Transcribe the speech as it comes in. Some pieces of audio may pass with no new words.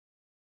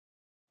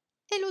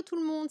Hello tout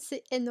le monde,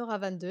 c'est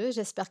Enora22,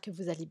 j'espère que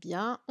vous allez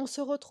bien. On se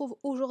retrouve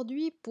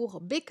aujourd'hui pour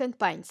Bacon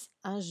Pines,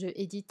 un jeu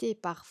édité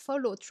par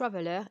Follow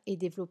Traveler et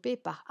développé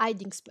par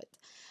Hiding Spot.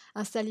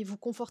 Installez-vous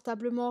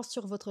confortablement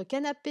sur votre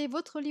canapé,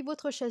 votre lit,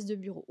 votre chaise de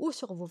bureau ou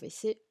sur vos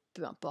WC,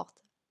 peu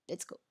importe.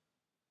 Let's go.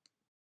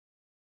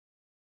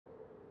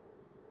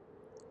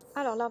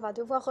 Alors là, on va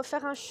devoir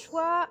refaire un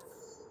choix.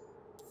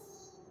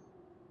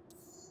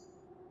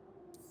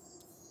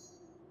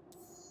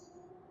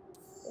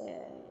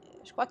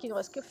 Je crois qu'il ne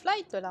reste que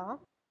Flight là. Hein.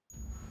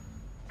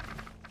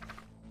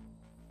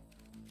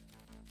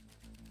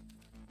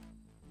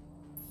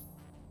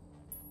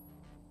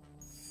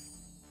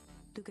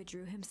 Luca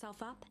drew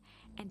himself up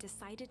and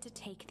decided to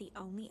take the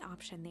only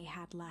option they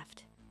had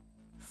left: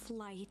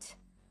 flight.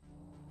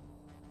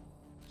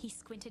 He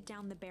squinted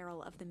down the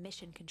barrel of the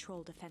mission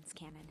control defense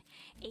cannon,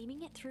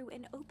 aiming it through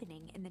an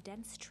opening in the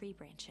dense tree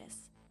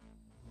branches.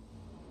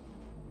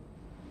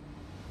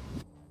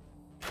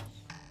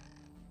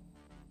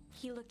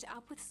 He looked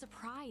up with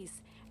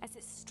surprise as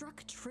it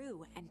struck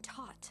true and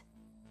taut.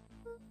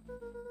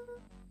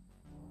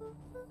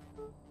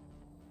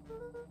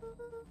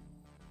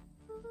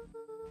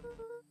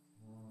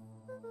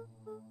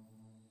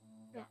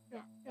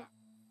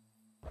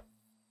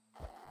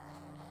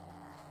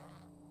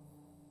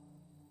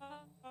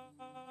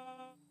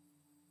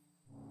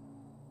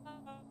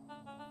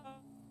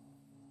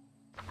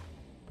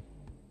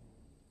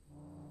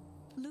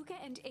 Luca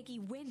and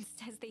Iggy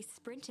winced as they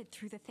sprinted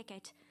through the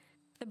thicket.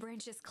 The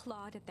branches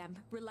clawed at them,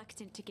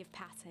 reluctant to give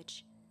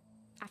passage.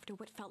 After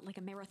what felt like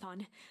a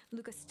marathon,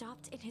 Luca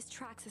stopped in his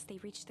tracks as they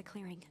reached the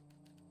clearing.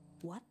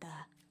 What the?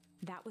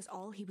 That was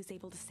all he was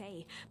able to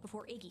say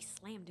before Iggy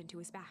slammed into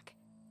his back.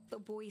 The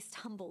boys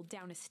tumbled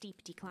down a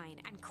steep decline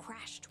and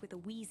crashed with a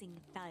wheezing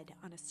thud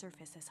on a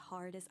surface as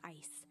hard as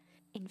ice.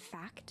 In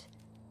fact,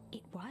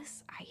 it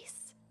was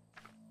ice.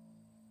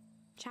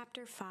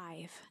 Chapter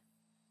 5.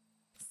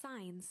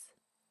 Signs.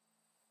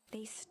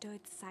 They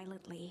stood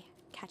silently,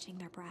 catching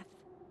their breath.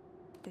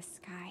 The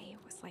sky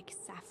was like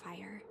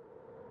sapphire.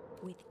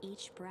 With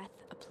each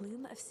breath, a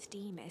plume of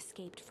steam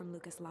escaped from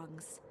Luca's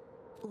lungs.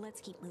 Let's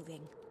keep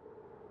moving.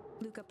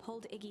 Luca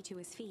pulled Iggy to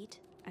his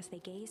feet as they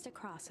gazed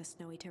across a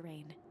snowy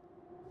terrain.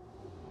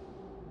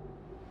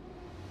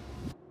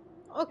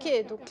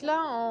 Ok, donc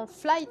là en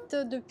flight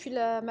depuis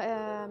la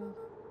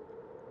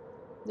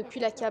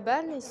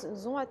cabane,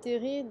 ils ont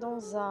atterri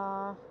dans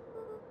un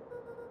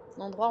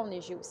endroit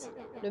enneigé aussi.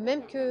 Le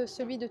même que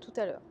celui de tout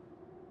à l'heure.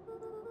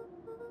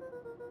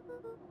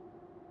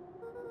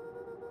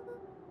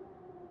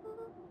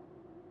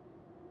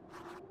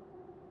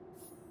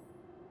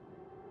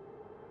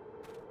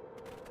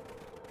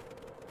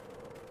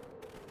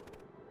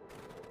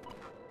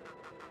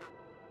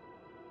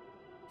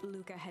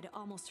 Luca had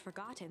almost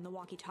forgotten the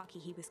walkie-talkie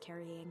he was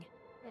carrying.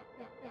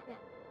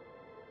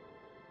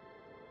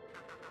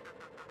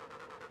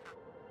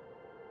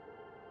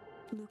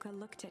 Luca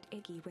looked at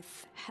Iggy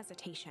with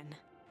hesitation.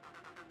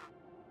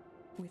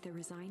 With a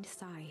resigned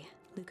sigh,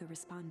 Luca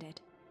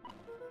responded.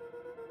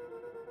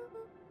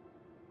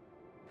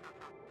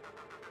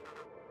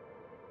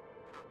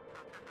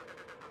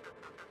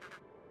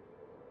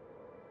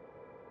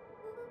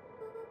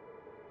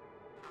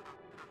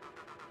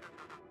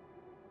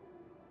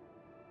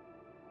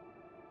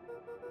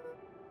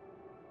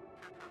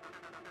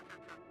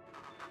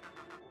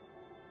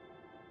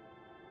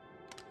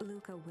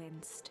 Luca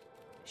winced,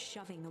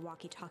 shoving the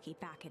walkie-talkie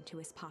back into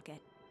his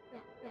pocket.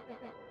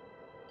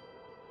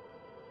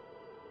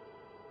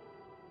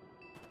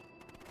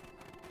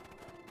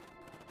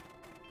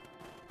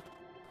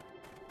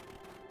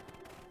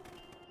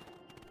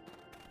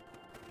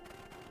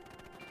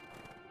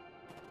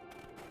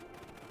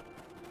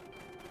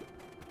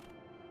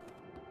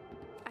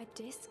 A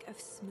disc of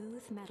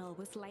smooth metal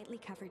was lightly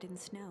covered in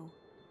snow.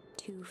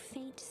 Two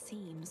faint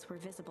seams were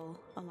visible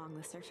along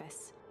the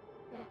surface.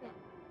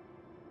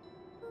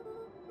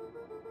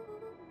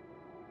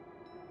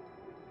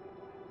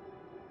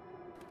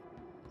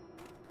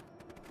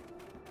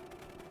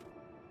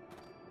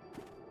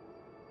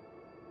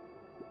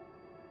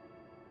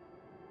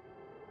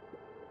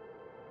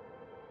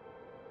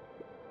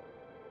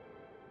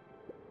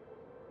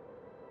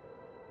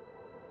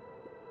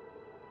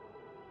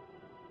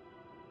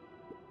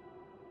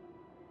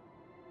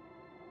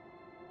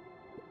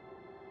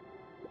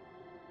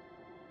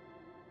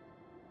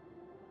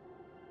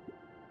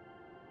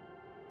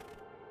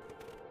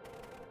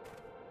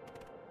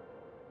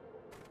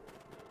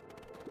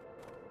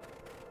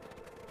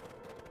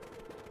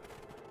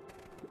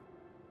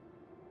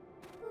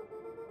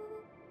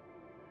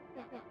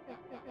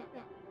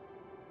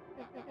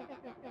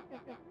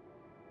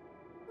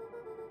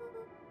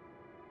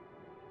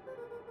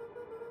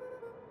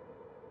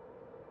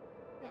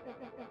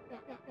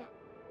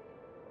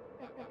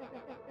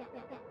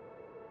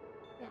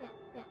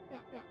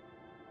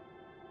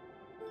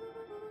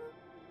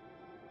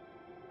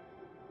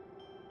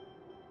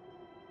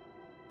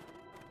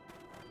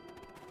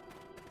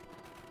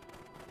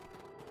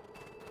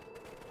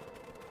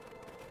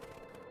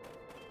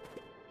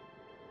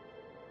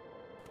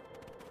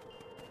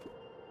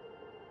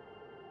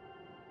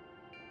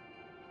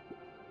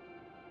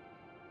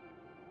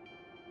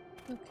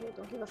 Ok,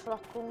 donc il va falloir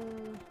qu'on...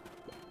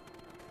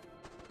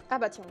 Ah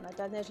bah tiens, on a de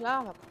la neige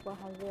là, on va pouvoir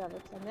enlever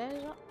avec la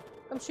neige.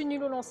 Comme je suis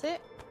nulle au lancer.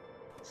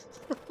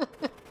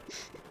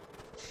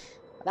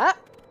 Voilà.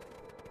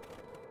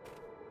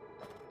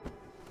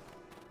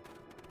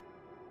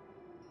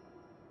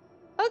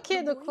 Ok,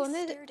 The donc boys on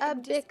est stared à in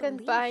Beacon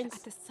disbelief Pines.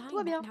 at the Tout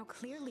va sign bien. that now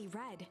clearly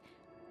read,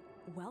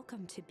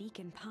 "Welcome to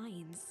Beacon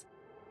Pines."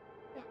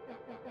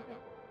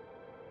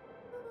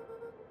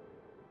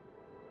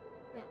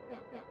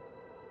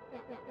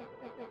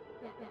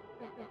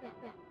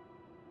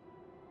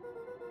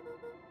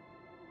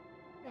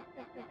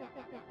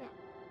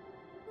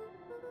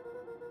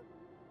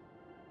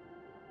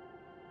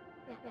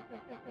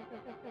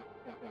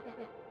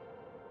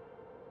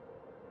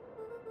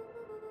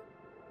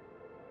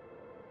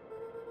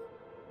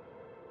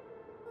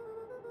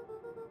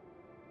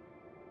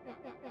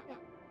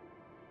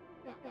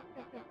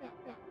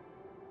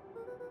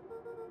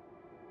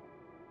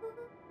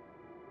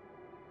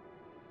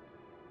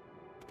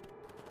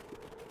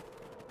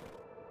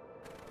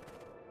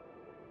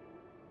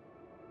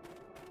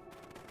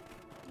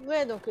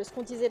 Ouais, donc ce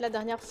qu'on disait la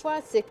dernière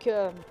fois, c'est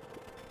que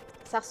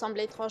ça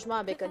ressemblait étrangement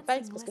à The Beacon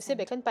fencing Pines parce que c'est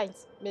listened, Beacon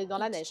Pines, mais dans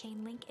la each neige.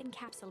 chain link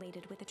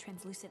encapsulated with a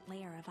translucent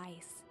layer of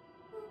ice.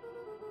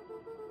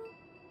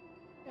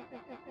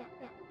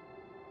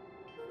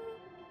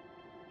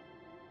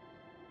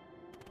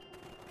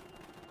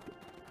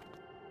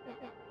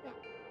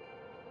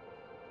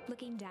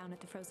 Looking down at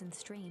the frozen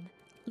stream,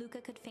 Luca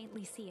could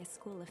faintly see a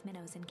school of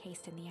minnows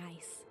encased in the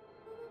ice.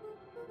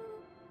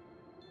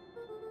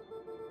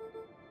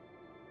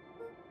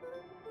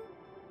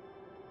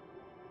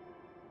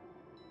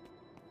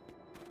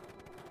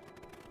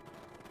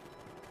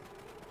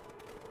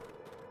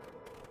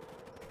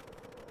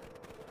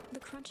 The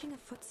crunching of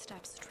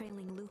footsteps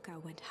trailing Luca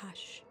went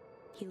hush.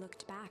 He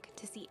looked back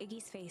to see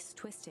Iggy's face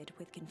twisted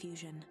with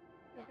confusion.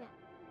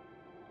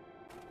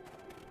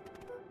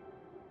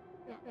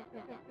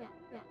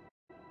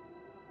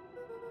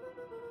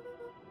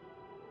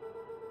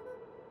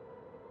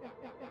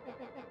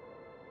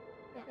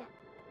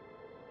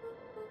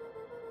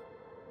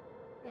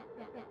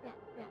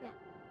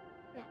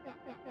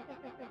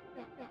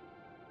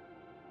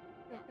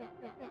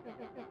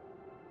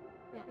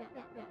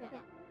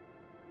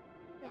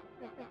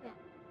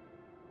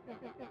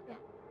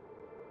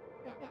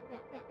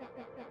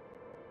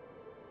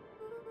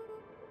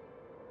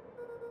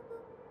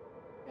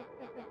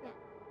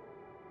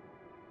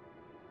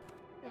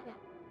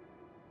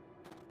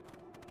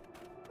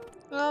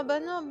 Oh bah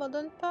non,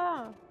 abandonne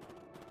pas.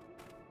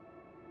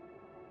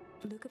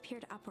 Luca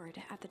peered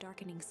upward at the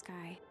darkening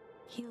sky.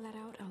 He let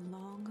out a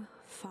long,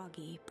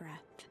 foggy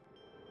breath.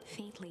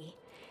 Faintly,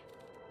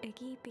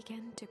 Iggy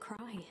began to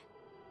cry.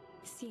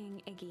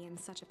 Seeing Iggy in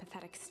such a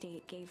pathetic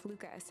state gave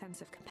Luca a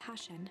sense of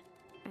compassion,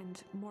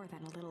 and more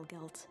than a little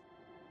guilt.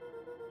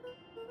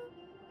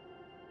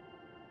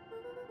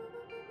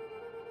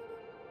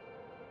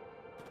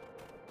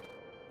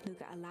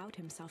 Luca allowed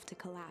himself to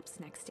collapse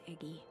next to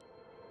Iggy.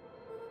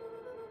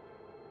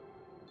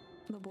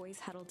 The boys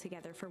huddled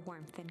together for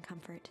warmth and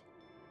comfort.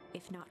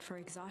 If not for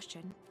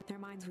exhaustion, their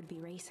minds would be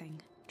racing,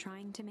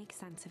 trying to make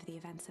sense of the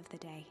events of the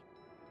day.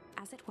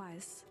 As it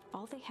was,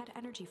 all they had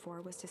energy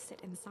for was to sit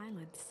in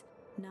silence,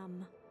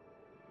 numb.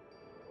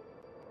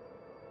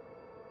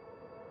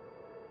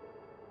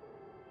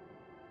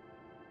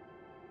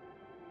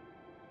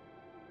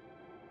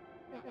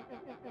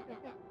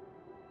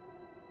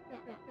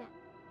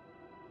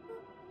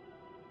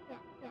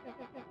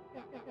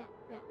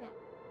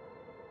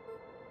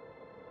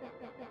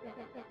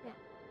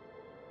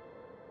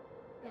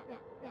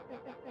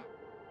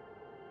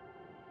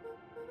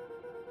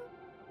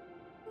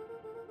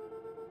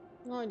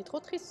 Non, il est trop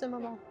triste ce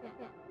moment.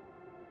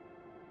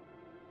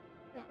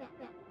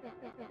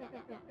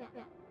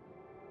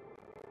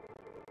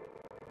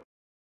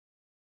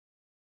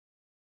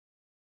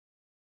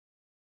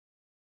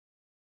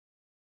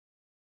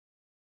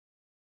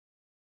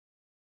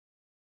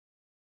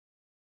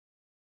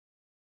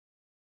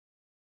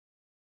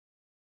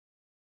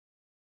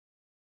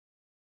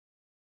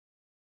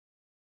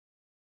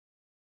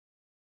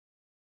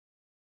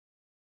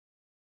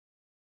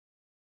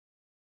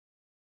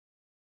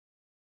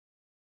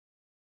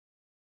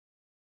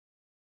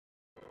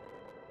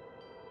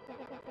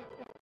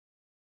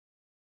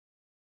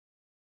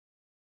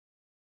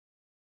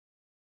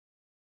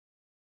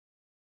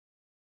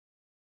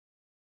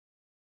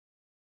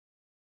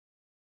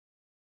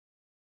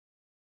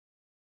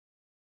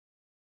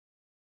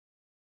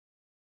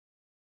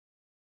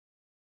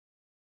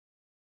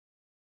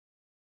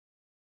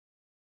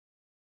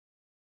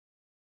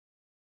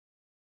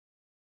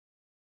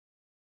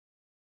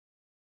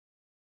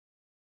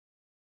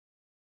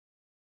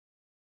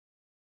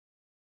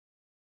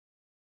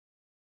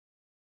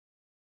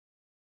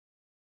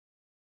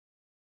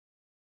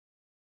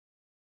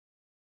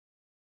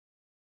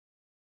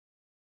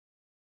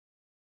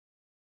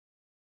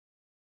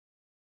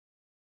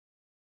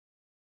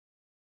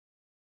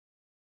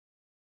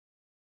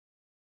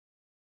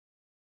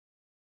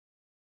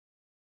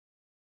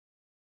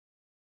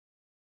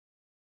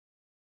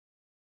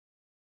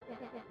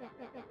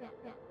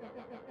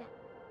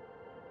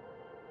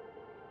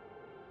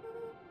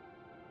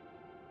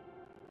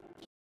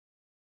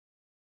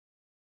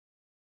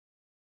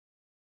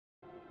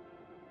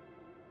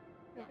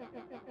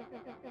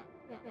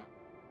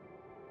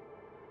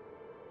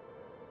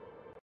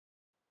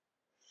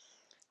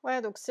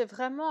 Ouais, donc c'est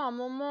vraiment un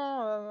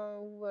moment,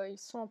 où, ils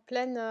sont en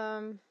pleine,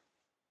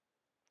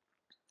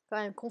 quand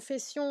même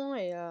confession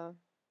et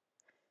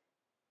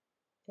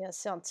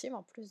assez intime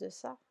en plus de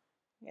ça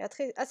et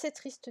assez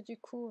triste du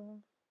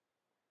coup,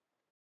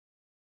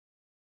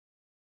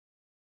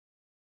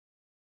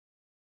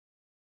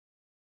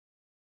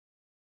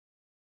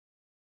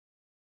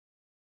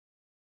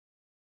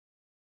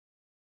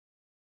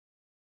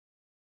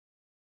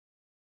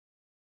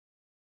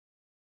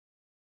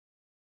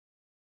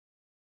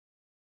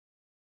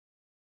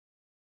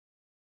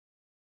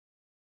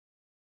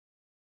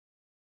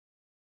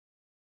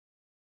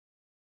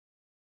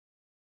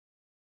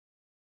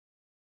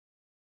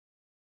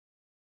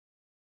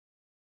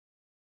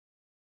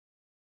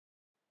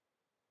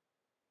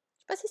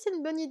 Je sais pas si c'est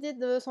une bonne idée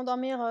de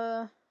s'endormir,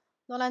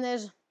 dans la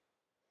neige.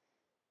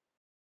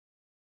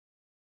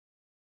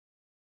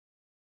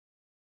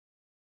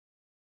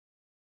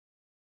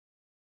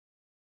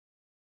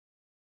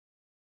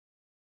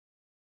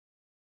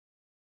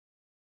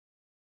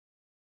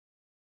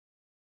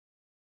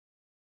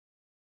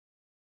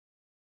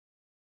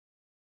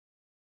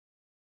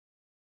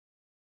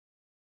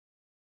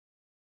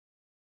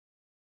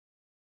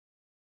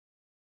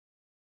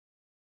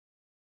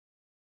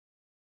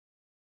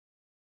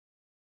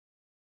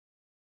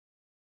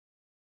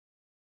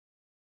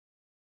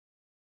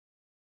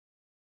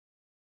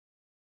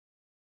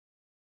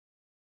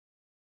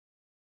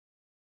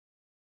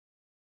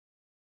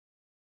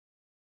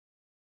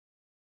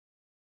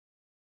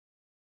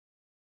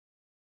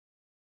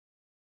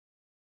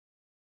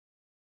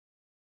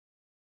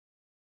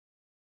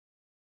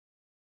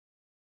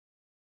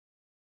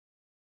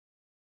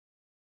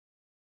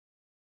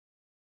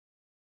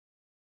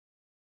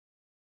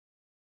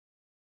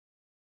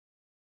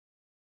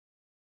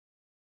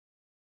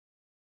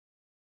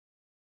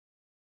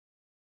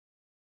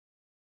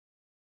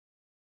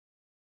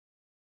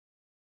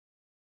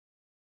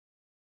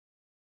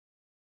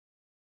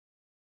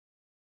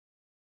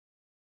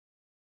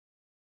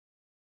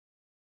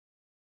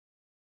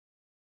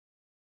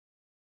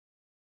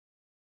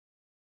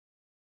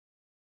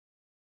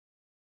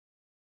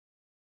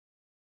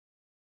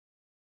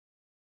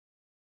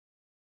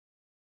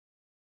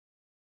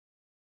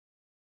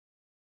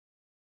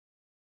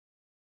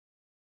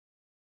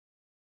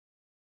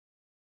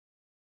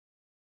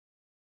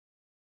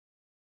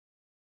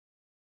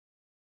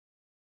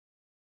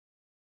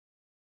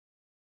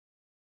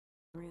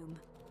 Room.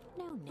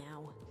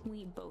 Now,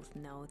 we both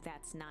know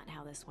that's not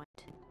how this went.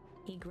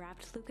 He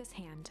grabbed Luca's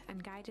hand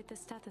and guided the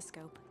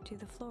stethoscope to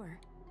the floor.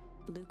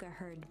 Luca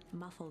heard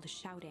muffled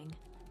shouting,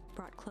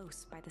 brought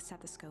close by the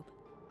stethoscope.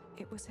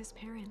 It was his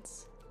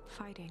parents,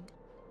 fighting.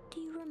 Do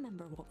you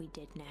remember what we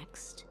did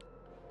next?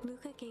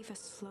 Luca gave a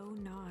slow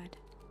nod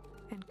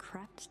and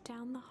crept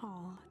down the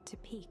hall to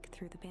peek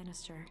through the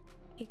banister.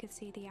 He could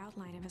see the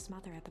outline of his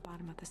mother at the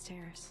bottom of the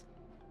stairs.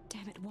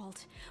 Damn it,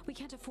 Walt. We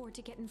can't afford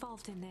to get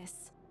involved in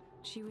this.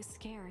 She was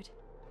scared.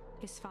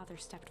 His father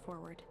stepped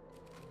forward.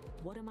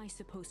 What am I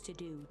supposed to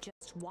do?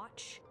 Just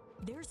watch?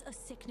 There's a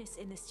sickness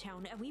in this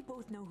town, and we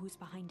both know who's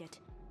behind it.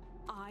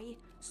 I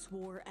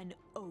swore an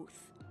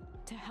oath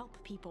to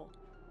help people.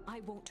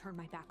 I won't turn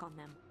my back on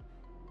them.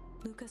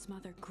 Luca's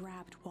mother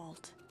grabbed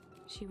Walt.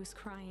 She was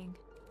crying,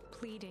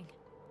 pleading.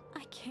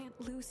 I can't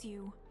lose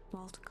you.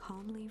 Walt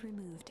calmly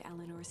removed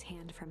Eleanor's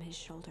hand from his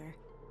shoulder.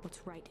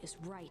 What's right is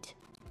right.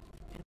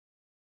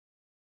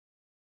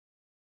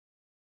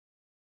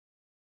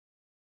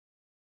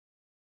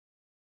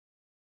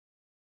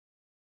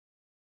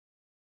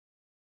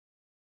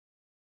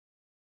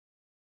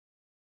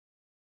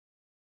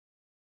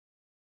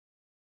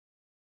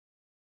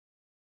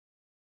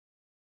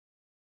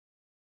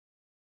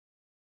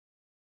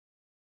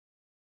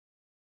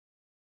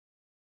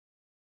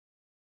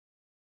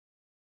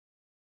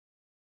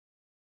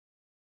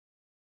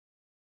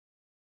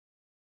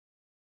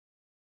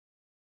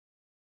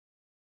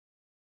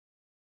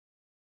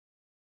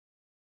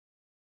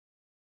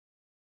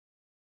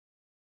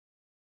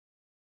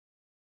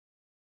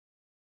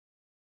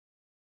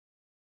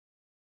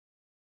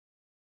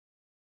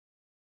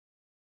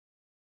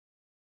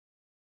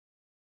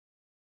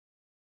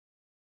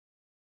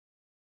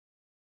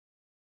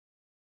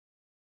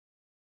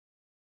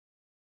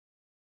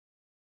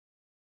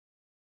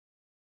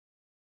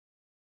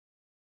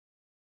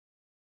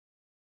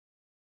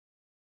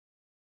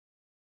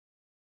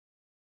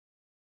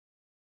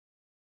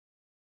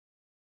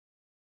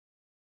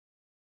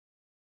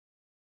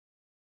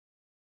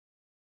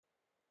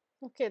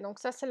 OK, donc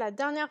ça, c'est la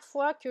dernière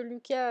fois que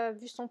Lucas a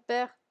vu son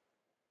père.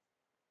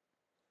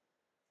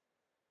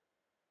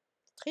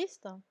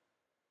 Triste.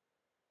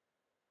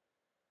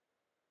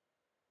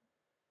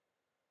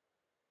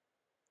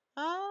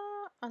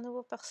 Ah, un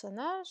nouveau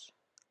personnage.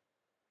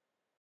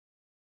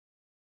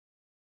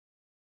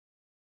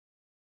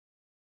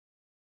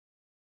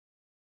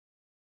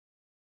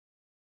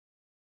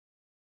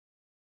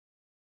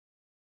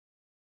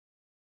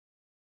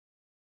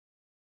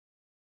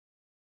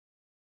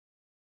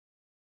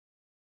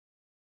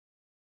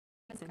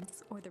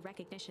 or the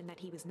recognition that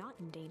he was not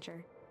in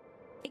danger,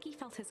 Iggy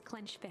felt his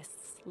clenched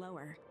fists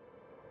lower.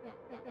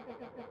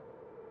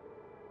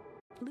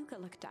 Luca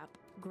looked up,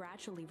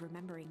 gradually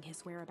remembering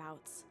his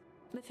whereabouts.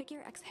 The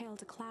figure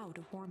exhaled a cloud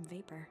of warm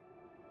vapor.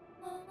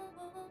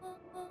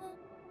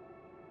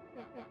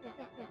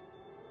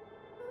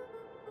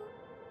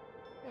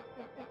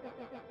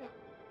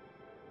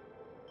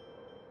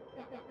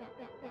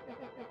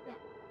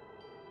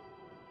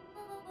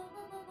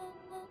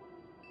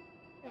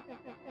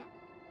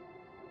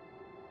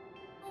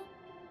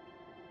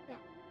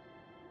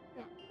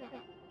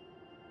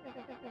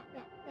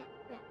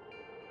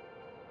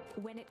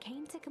 When it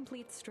came to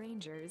complete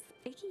strangers,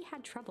 Iggy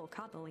had trouble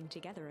cobbling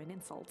together an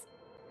insult.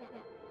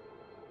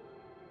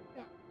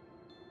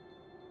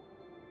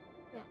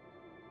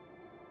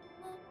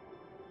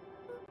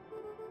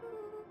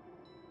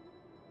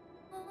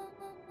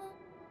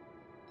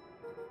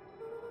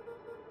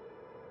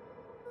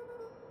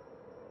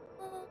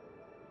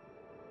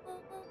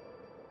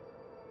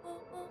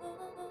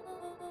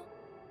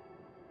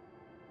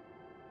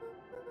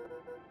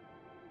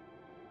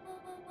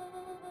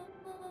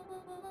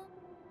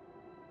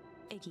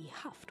 Iggy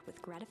huffed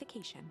with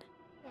gratification.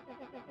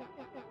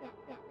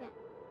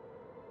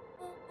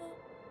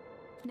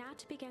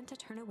 Nat began to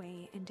turn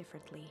away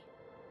indifferently.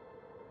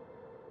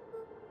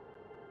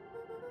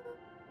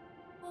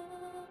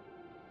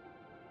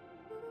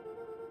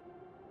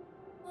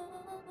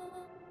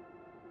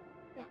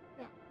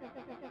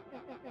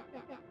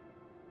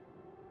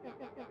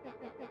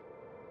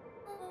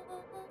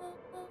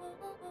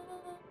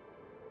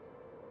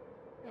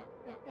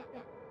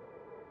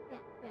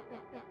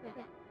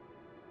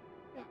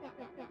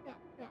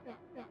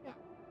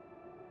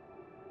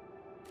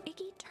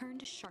 Iggy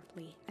turned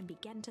sharply and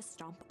began to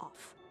stomp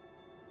off.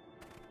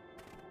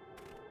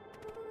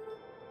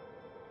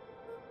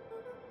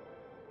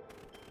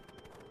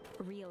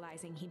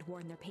 Realizing he'd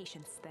worn their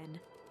patience then,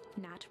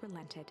 Nat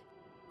relented.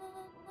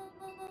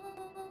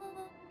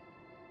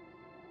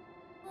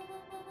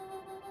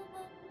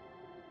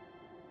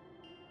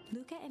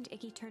 Luca and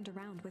Iggy turned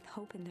around with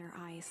hope in their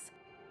eyes.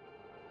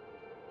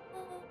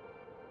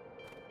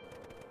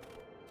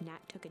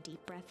 Nat took a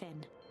deep breath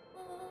in.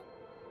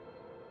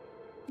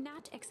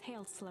 Nat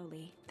exhaled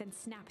slowly, then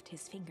snapped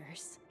his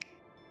fingers.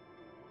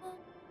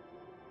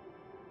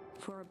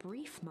 For a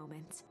brief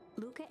moment,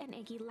 Luca and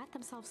Iggy let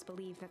themselves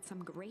believe that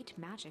some great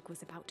magic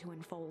was about to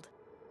unfold,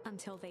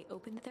 until they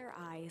opened their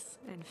eyes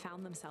and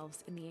found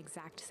themselves in the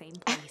exact same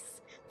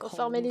place. Quand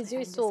fermer les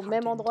yeux, ils sont au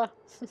même endroit.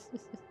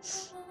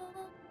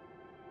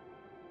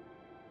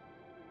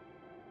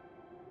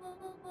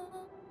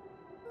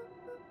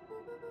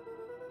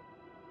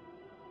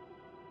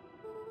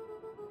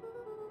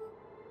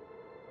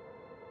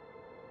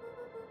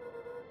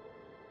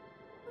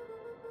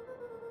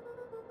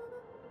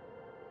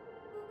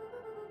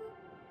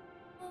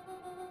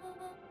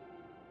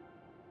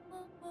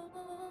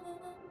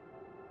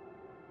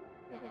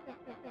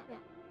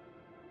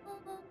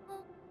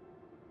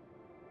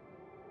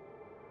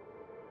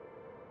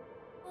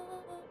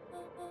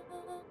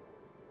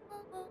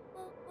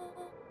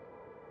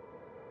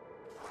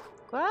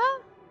 Quoi?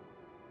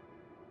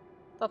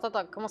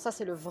 Attends, comment ça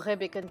c'est le vrai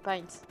Bacon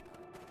Pint?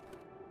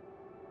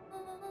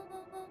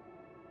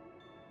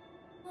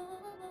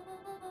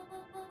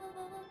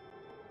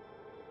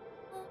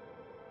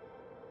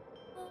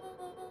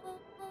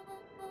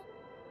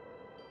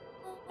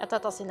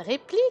 Attends, c'est une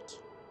réplique?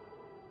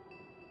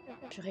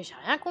 Purée, j'ai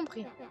rien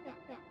compris.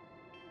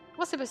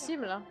 Comment c'est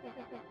possible là?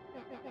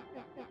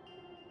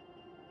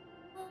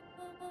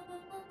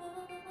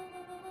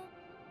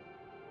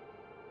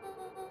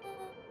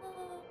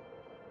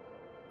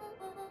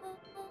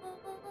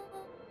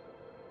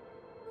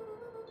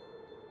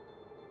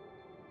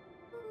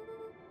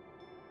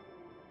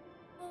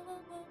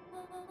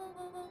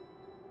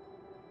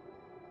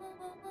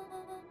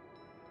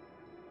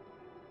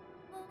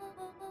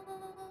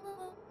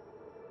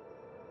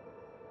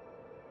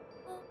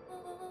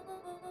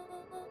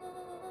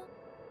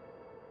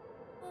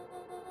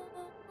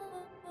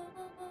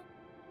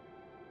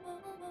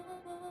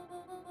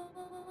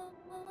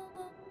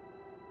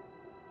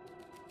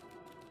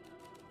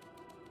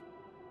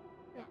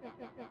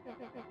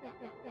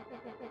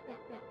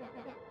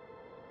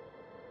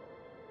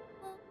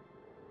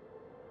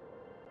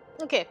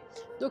 Ok,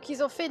 donc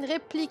ils ont fait une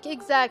réplique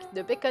exacte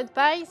de Bacon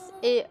Pies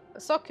et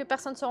sans que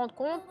personne se rende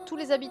compte, tous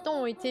les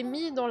habitants ont été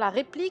mis dans la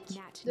réplique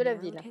de la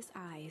ville.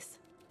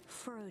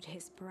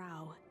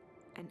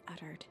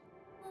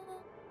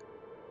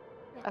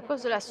 À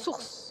cause de la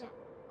source.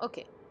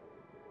 Ok.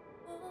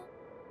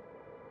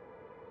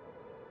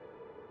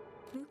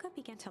 Luca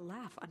began to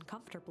laugh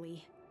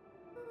uncomfortably.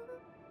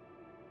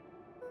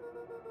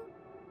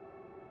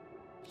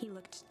 He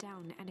looked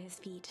down at his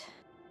feet.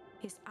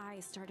 His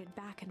eyes started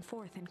back and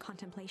forth in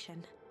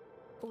contemplation.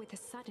 With a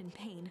sudden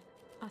pain,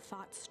 a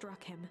thought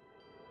struck him.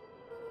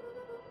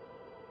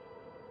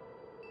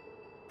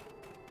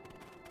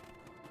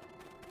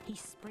 He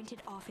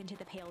sprinted off into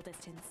the pale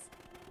distance.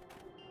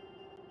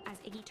 As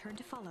Iggy turned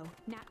to follow,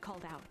 Nat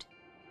called out.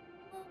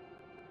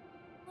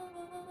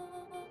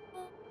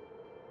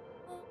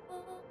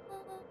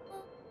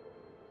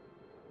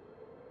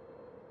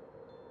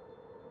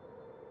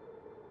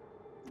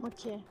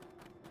 Ok.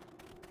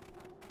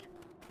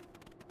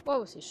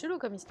 Wow, c'est chelou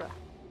comme histoire.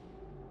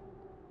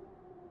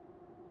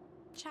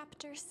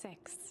 Chapter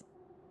 6.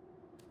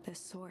 The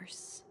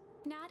Source.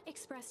 Nat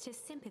expressed his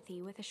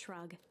sympathy with a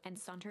shrug and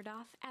sauntered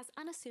off as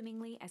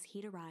unassumingly as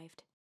he'd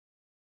arrived.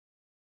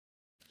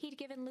 He'd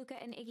given Luca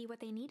and Iggy what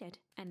they needed,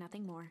 and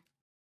nothing more.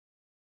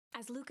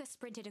 As Luca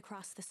sprinted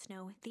across the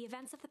snow, the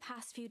events of the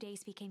past few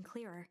days became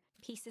clearer,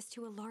 pieces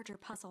to a larger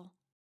puzzle.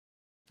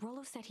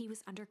 Rollo said he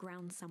was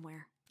underground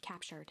somewhere,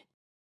 captured.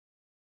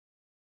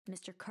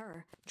 Mr.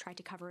 Kerr tried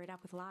to cover it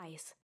up with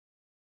lies.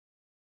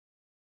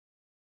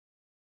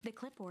 The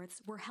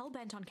clipboards were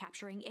hell-bent on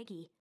capturing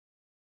Iggy.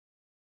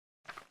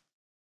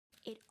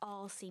 It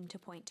all seemed to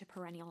point to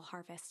perennial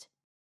harvest.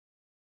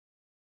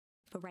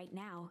 But right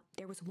now,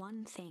 there was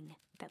one thing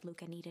that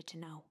Luca needed to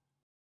know.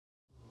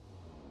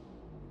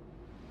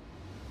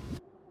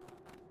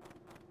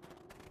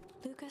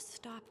 Luca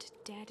stopped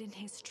dead in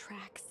his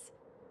tracks.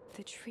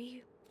 The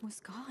tree was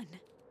gone,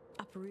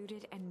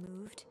 uprooted and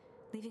moved,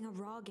 leaving a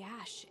raw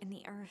gash in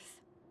the earth.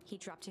 He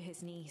dropped to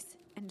his knees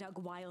and dug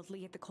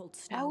wildly at the cold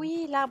snow. Ah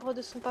oui, l'arbre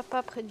de son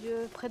papa près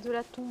de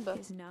la tombe.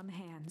 His numb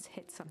hands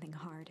hit something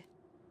hard.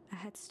 A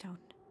headstone.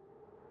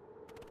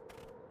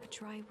 A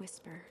dry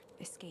whisper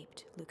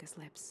escaped Luca's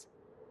lips.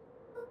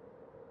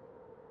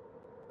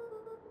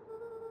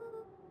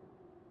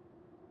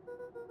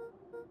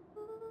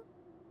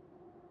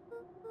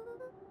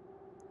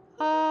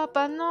 Ah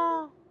bah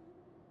non.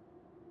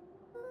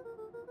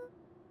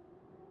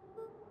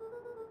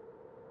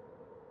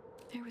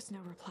 There was no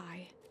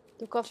reply.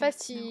 Donc en fait,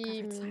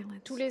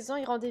 tous les ans,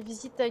 il rendait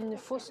visite à une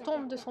fausse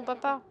tombe de son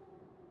papa.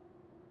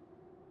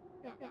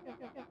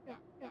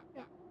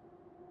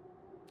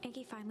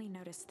 Iggy finally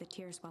noticed the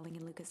tears welling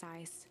in Luca's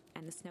eyes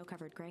and the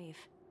snow-covered grave.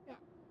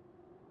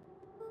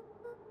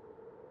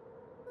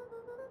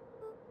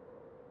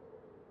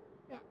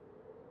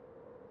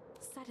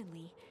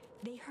 Suddenly,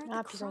 they heard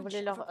the Puis ils ont crunch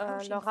volé of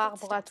approaching leur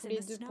arbre à footsteps tous in les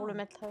the deux snow. pour le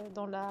mettre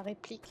dans la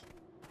réplique.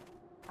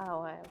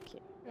 Ah ouais,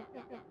 ok.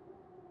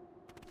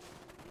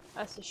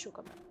 Ah, c'est chaud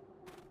quand même.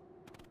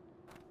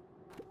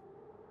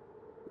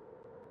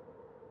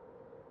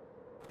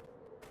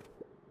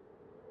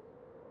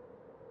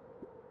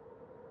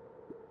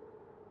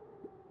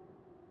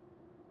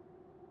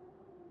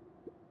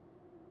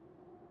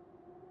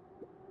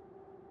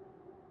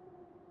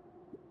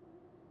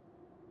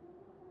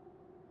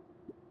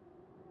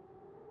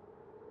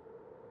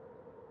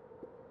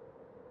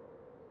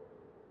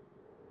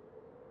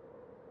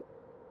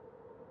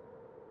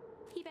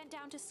 He bent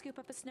down to scoop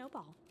up a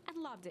snowball and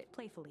lobbed it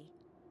playfully.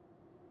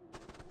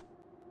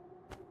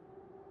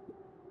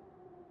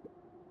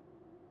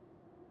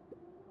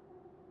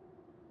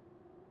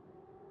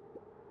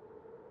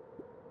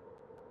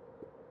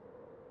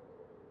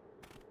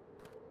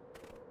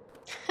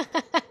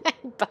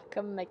 Il part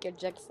comme Michael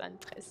Jackson,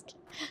 presque.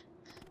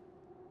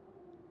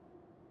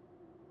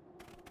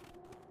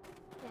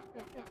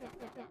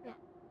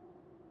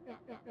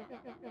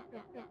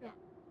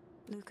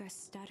 Luca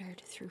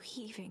stuttered through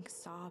heaving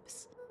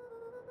sobs.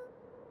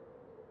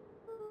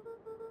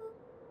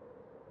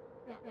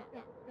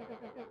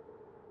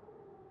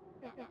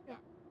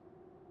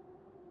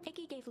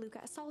 Iggy gave Luca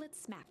a solid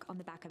smack on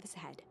the back of his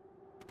head.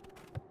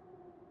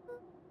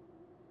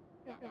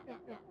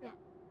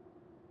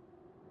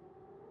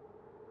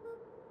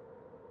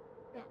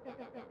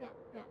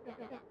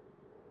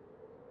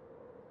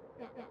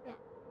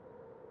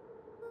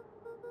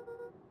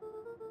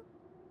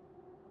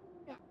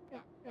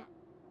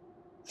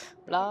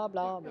 Bla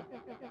bla bla.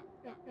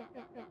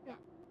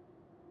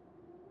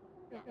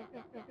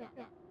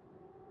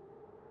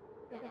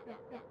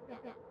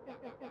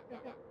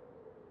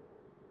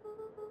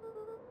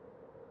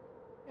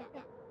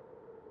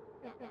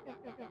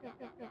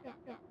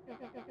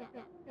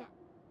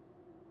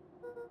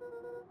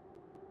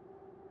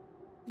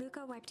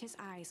 Luca wiped his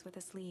eyes with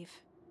a sleeve.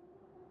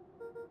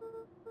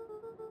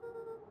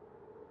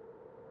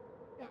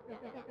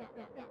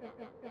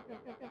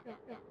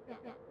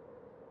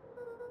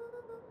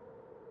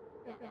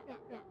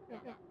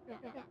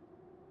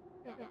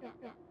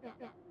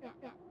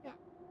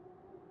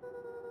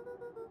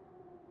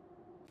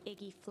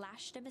 Iggy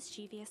flashed a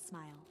mischievous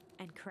smile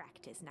and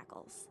cracked his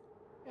knuckles.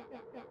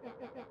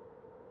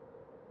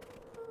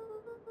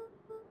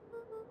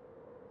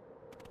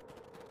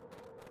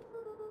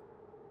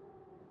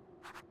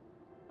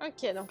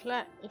 Ok, donc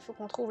là, il faut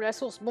qu'on trouve la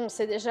source. Bon,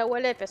 c'est déjà où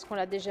elle est parce qu'on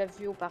l'a déjà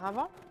vue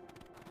auparavant.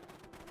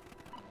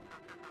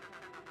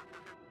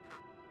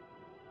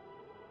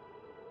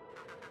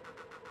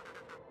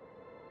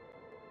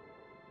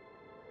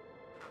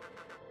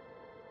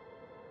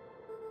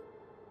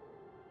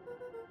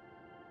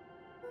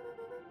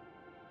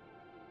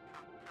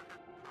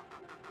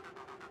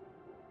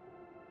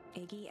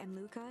 Iggy and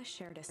Luca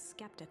shared a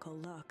skeptical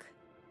look.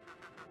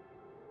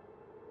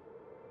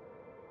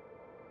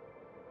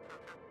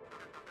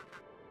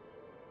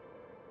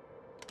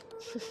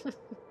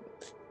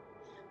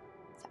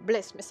 Ça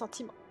blesse mes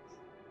sentiments.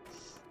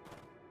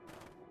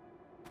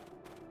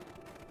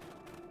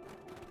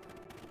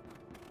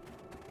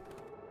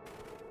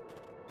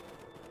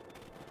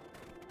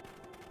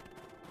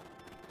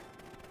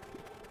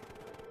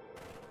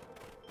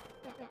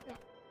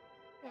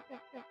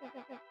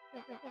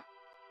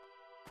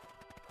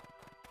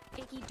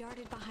 Iggy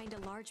darted behind a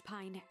large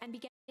pine and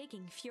began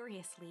digging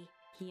furiously.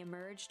 He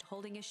emerged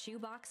holding a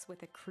shoebox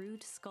with a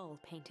crude skull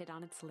painted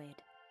on its lid.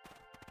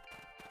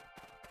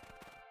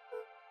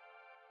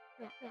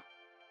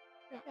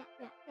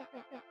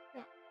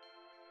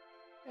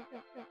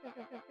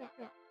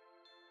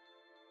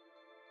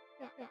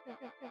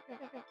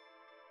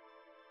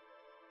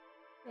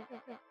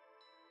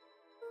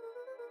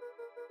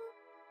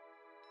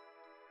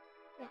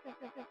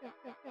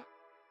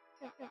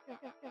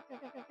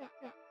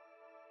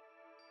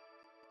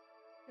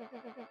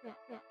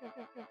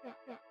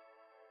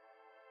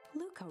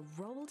 Luca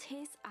rolled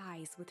his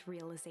eyes with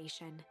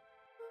realization.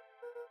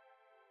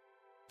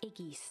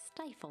 Iggy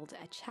stifled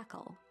a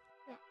chuckle.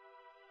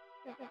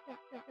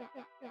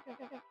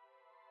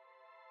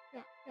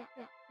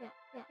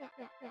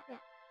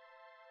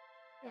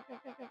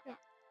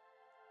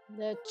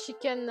 Le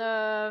chicken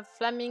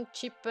flaming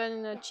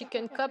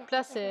chicken cop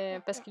là,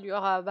 c'est parce qu'il lui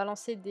aura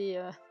balancé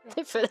des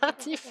feux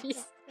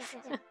d'artifice.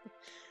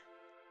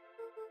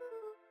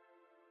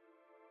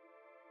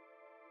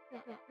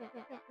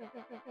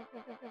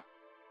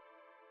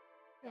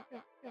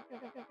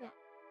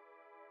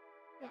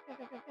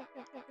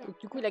 Et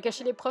du coup, il a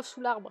caché les preuves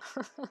sous l'arbre.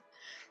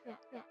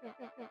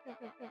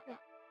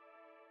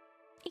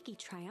 Iggy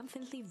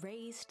triumphantly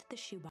raised the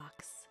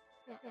shoebox.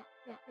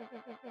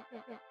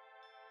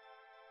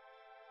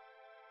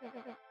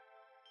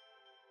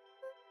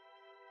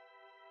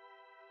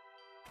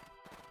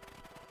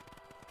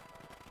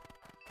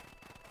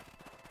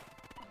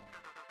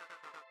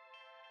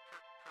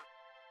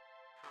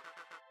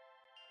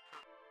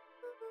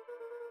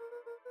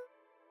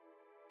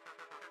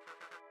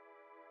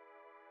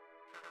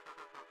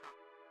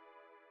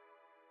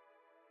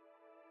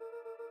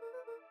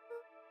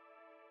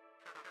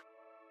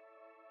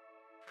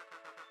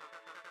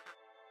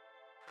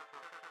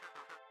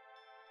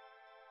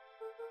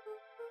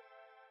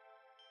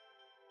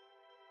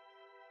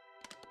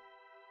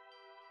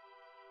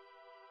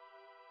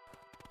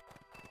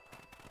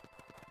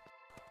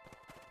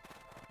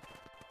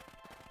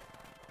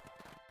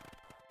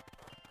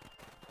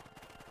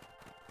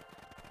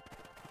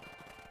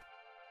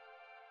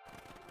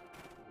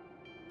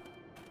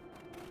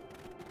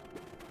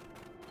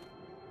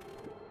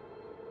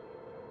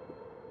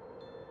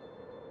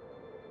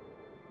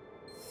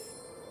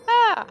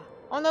 Ah,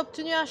 on a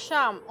obtenu un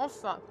charme.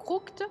 Enfin,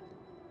 Crooked.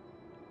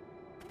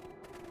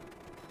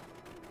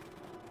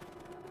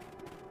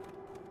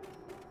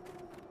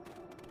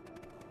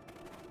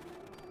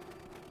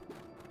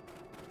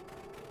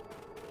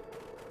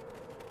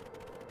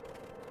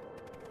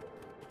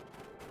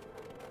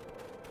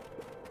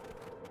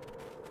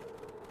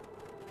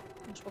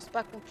 Je pense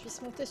pas qu'on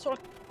puisse monter sur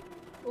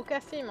au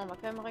café, mais on va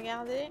quand même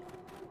regarder.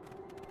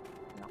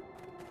 Non.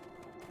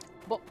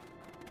 Bon.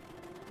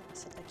 On va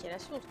s'attaquer à la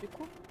source du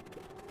coup.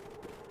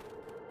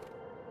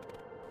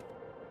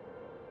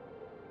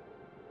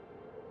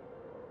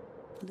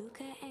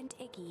 Luca and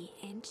Iggy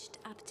inched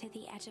up to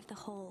the edge of the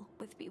hole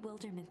with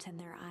bewilderment in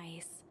their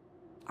eyes.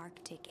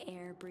 Arctic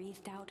air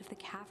breathed out of the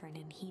cavern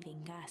in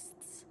heaving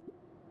gusts.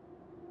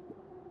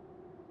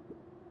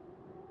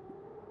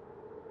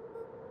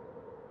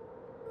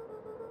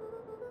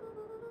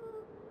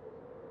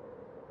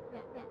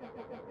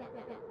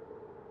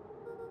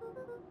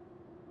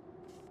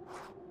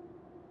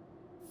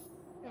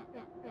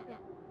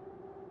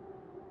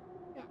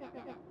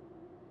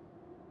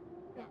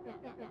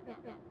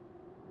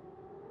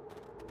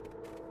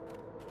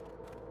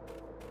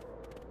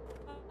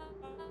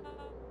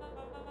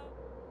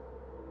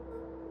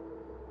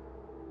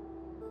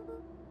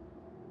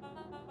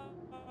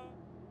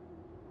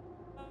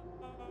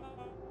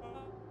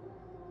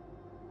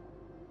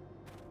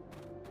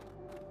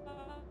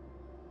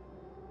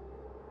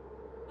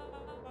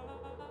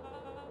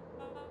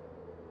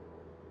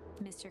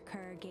 Mr.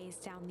 Kerr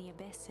gazed down the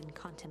abyss in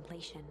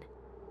contemplation.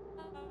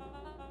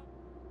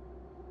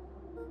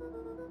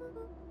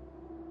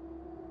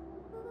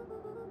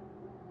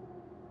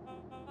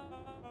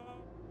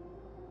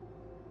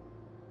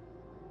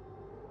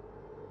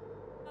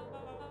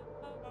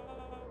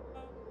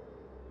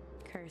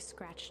 Kerr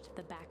scratched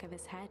the back of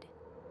his head.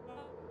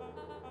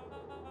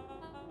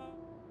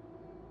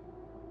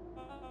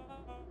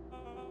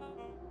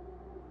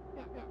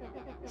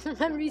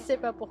 Même lui, il sait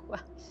pas pourquoi.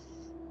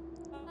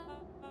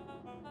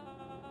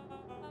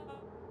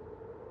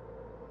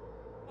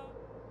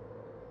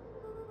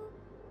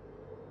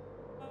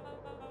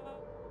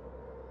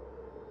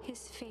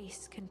 His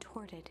face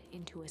contorted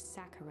into a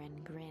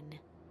saccharine grin.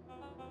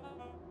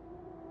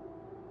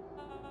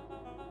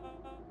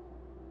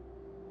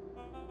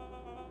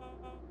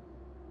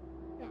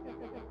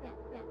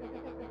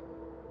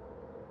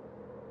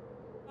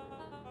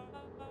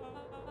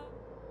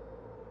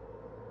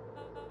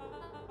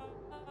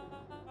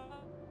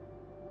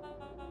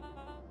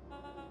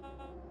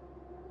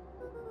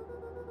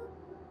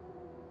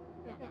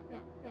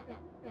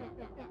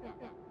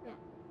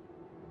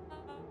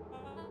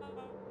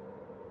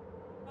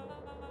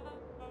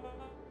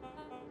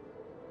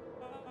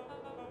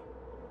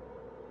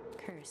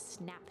 Kerr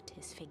snapped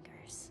his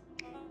fingers.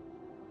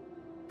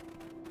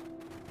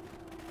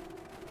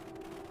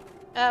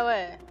 Ah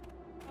ouais.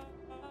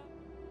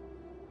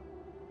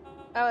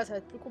 Ah ouais, ça va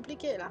être plus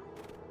compliqué là.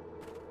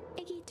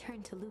 Iggy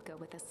turned to Luca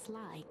with a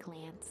sly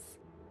glance.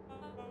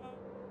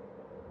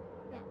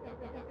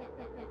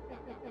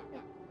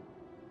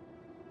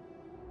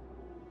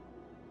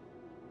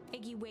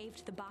 Iggy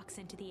waved the box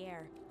into the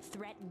air,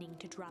 threatening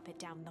to drop it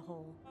down the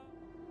hole.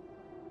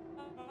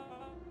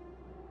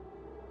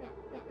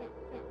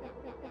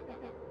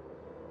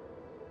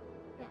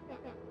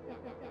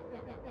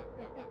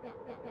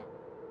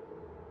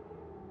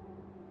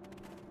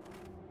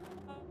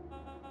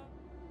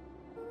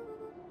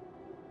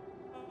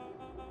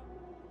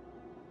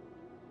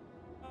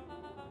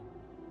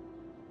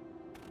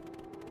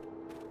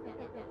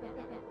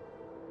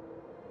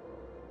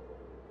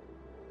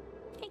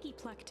 Iggy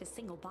plucked a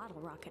single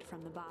bottle rocket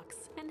from the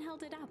box and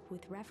held it up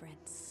with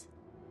reverence.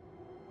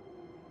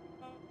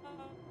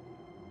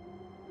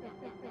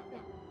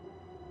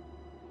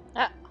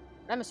 Ah,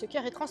 là, Monsieur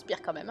Kerr, il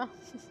transpire quand même. Hein.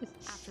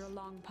 After a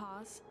long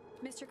pause,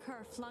 Mr.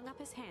 Kerr flung up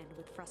his hand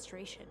with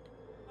frustration.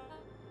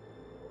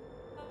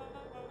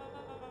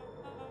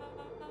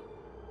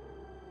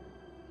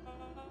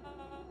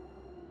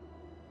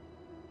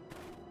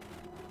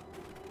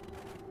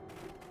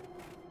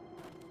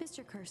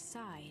 Mr. Kerr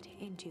sighed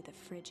into the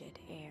frigid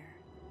air.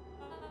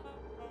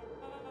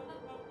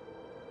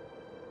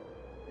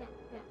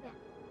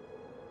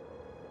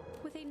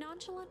 With a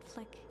nonchalant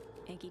flick,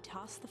 Iggy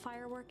tossed the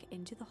firework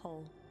into the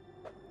hole.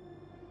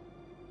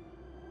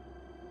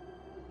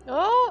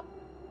 Oh!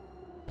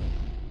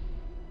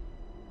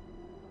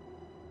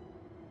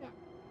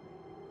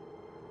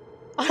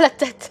 Oh, la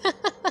tête!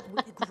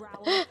 With a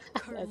growl,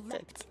 Kerr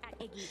leapt at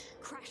Iggy,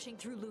 crashing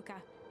through Luca.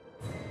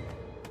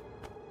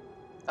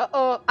 Oh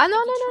oh! Ah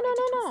non, Iggy non, tried non,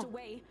 to non, twist non!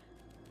 away,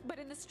 but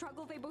in the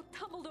struggle they both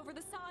tumbled over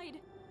the side.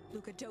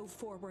 Luca dove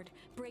forward,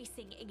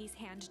 bracing Iggy's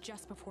hand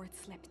just before it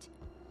slipped.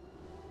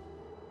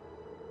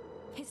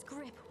 His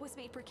grip was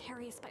made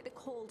precarious by the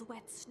cold,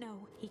 wet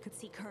snow. He could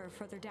see Kerr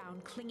further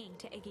down, clinging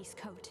to Iggy's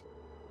coat.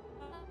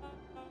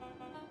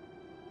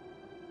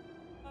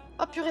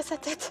 Oh purée, sa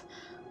tête!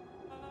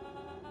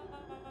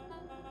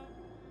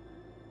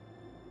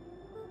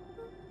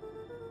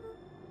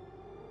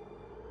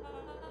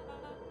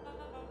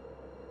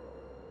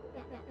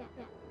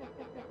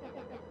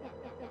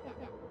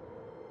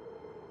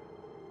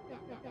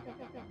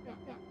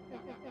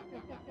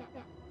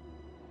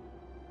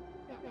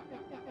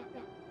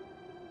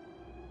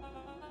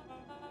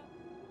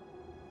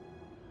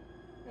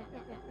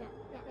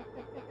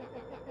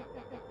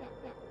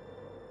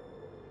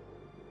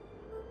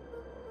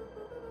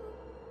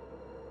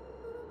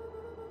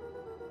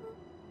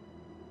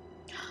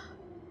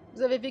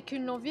 Vous avez vécu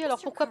une longue vie, alors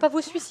pourquoi pas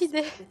vous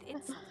suicider?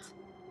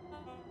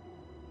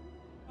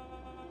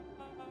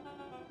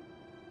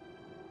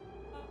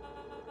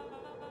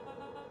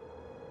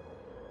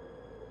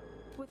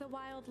 With a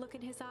wild look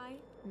in his eye,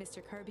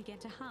 Mr. Kerr began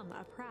to hum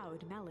a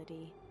proud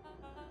melody.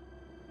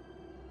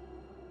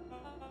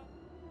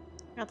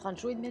 Il est en train de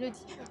jouer une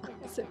mélodie.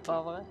 C'est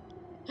pas vrai.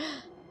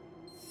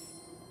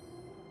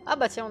 Ah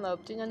bah tiens, on a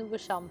obtenu un nouveau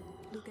charme.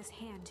 Luca's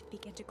hand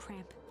began to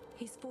cramp.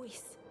 His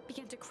voice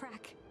began to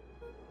crack.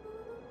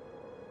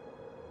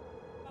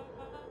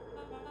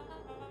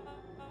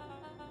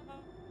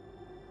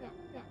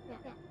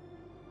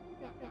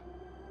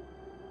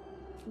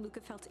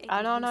 Luca felt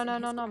Ah non, non, non,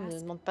 non, non, me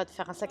demande pas de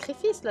faire un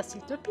sacrifice là,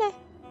 s'il te plaît.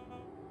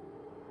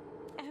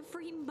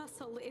 Every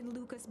muscle in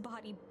Luca's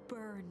body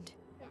burned.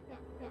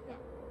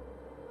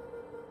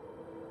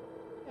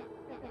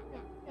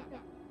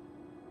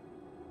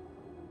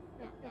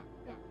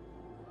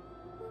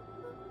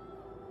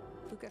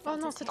 Luca Oh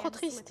felt non, his c'est trop hand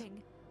triste.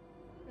 slipping.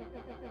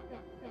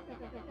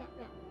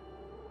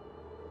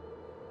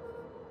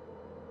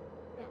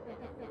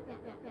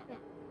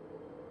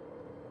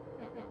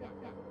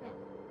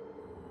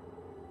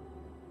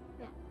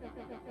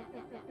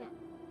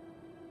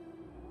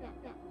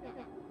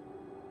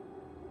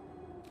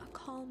 A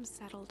calm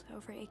settled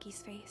over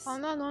Iggy's face. Oh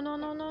non, non, non,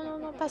 non, non, non,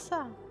 non, pas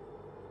ça.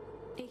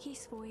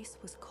 Iggy's voice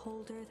was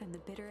colder than the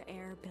bitter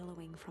air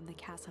billowing from the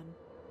chasm.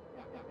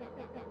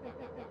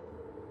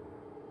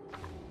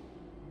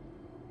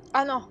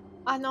 Ah non,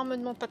 ah non, me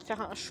demande pas de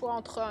faire un choix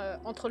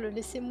entre le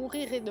laisser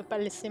mourir et ne pas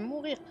le laisser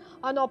mourir.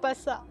 Ah non, pas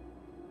ça.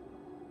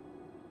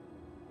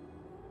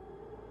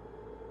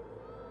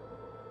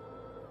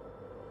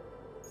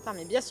 Putain,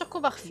 mais bien sûr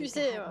qu'on va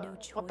refuser.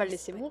 On va pas le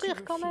laisser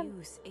mourir quand même.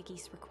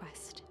 Iggy's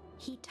request.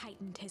 He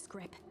tightened his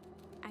grip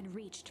and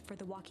reached for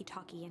the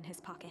walkie-talkie in his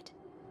pocket.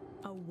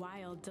 A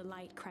wild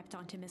delight crept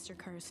onto Mr.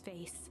 Kerr's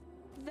face.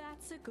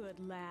 That's a good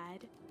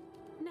lad.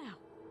 Now,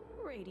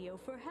 radio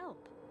for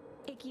help.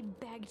 Iggy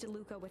begged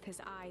Luca with his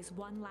eyes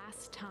one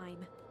last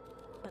time,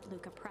 but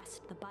Luca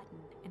pressed the button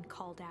and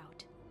called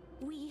out.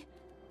 We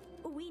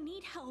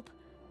need help.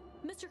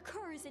 Mr.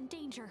 Kerr is in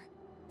danger.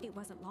 It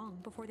wasn't long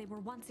before they were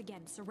once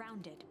again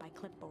surrounded by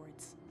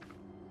clipboards.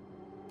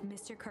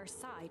 Mr. Kerr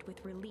sighed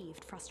with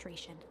relieved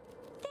frustration.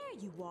 There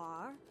you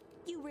are.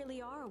 You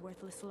really are a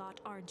worthless lot,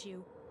 aren't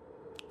you?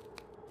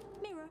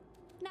 Mirror,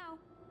 now.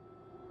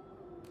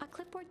 A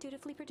clipboard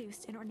dutifully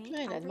produced in ornate Il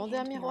a ivory demandé un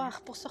hand mirror,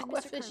 miroir pour se and Mr.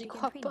 recoiffer, Kerr j'y began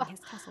crois preening pas. his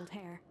tousled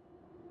hair.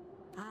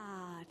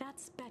 Ah,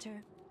 that's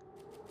better.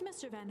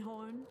 Mr. Van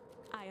Horn,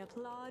 I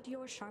applaud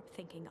your sharp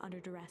thinking under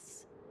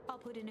duress. I'll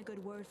put in a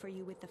good word for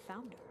you with the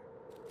founder.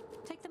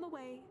 Take them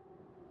away.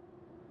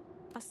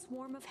 A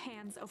swarm of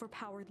hands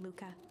overpowered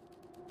Luca.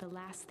 The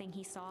last thing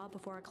he saw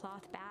before a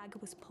cloth bag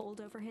was pulled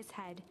over his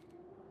head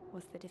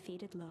was the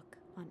defeated look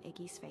on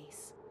Iggy's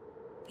face.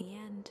 The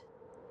end.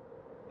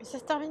 Et ça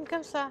se termine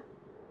comme ça.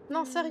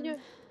 Non, sérieux.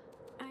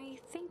 I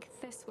think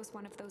this was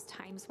one of those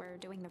times where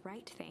doing the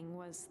right thing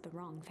was the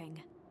wrong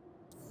thing.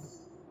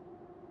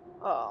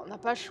 Oh, on n'a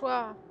pas le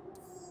choix.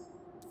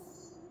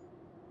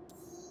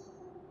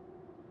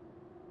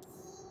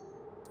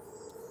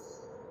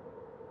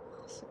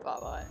 C'est pas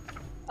vrai.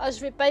 Ah,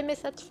 je vais pas aimer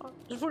cette fin.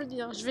 Je vous le dis,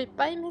 hein, je vais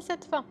pas aimer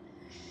cette fin.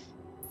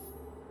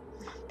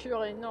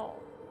 Purée, non.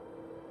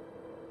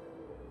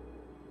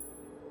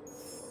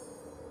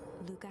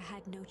 Luca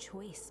had no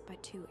choice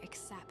but to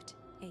accept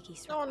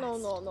Iggy's Non, request. non,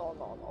 non, non,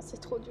 non, non, c'est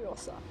trop dur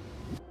ça.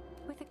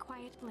 With a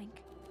quiet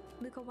blink,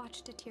 Luca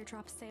watched a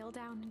teardrop sail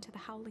down into the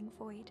howling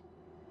void.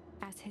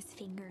 As his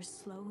fingers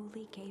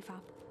slowly gave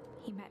up,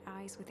 he met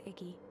eyes with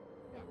Iggy.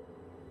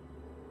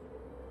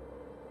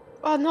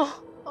 Oh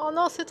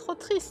non, c'est trop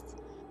triste.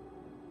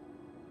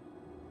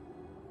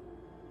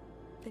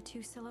 The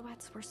two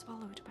silhouettes were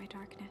swallowed by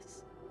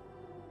darkness.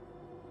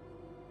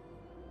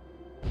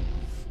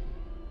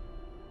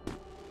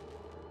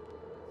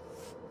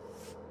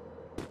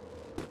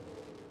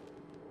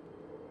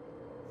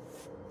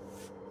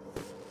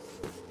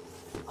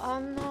 Oh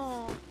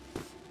non.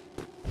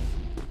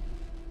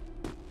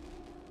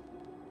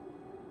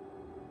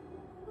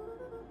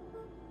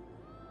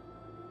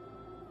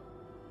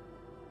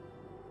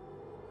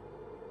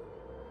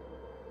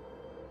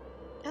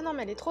 Ah non,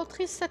 mais elle est trop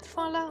triste cette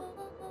fin-là.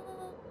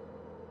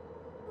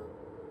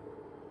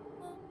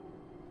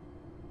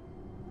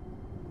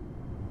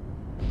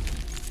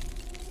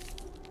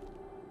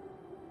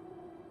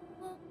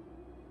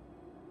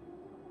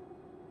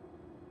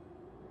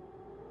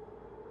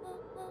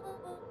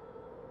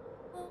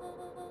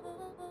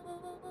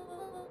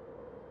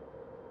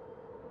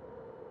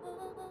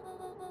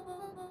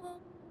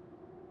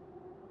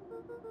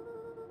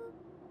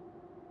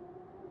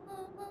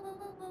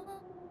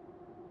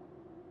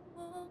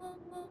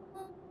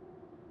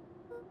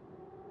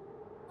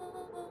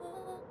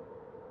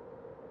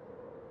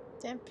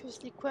 Tiens,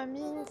 plus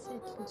liquamine,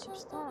 c'est une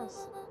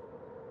substance.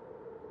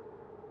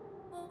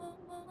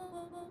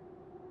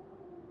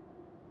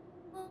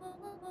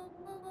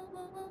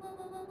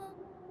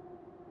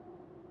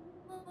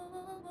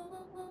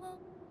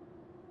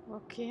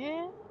 Ok.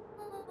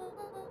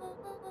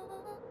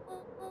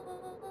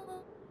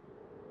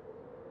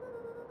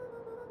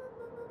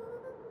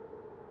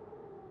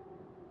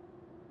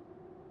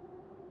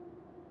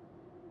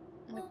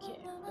 Ok,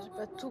 j'ai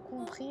pas tout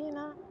compris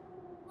là.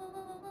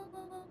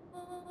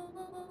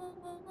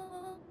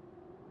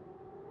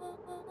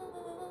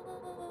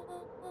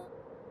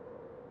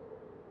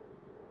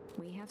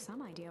 We have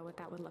some idea what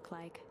that would look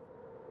like.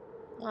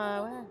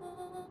 Ah ouais.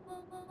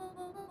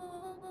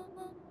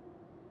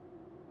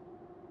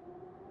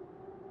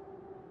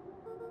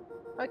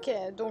 Ok,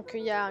 donc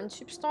il y a une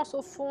substance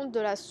au fond de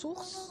la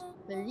source,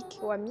 la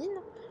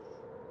liquamine,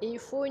 et il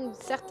faut une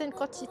certaine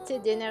quantité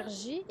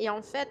d'énergie. Et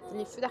en fait,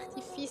 les feux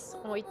d'artifice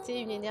ont été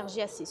une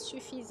énergie assez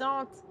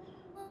suffisante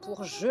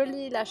pour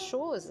geler la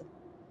chose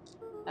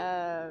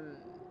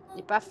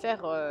et pas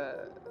faire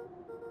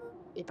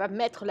et pas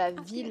mettre la A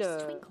ville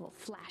fierce twinkle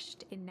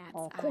flashed in Nat's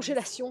en eyes.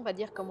 congélation, on va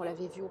dire, comme on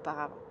l'avait vu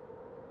auparavant.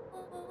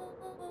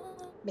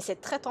 Mais c'est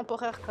très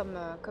temporaire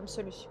comme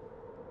solution.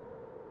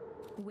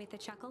 With a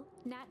chuckle,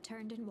 Nat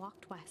turned and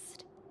walked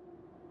west.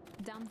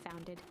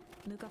 Dumbfounded,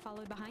 Luca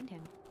followed behind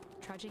him,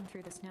 trudging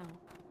through the snow.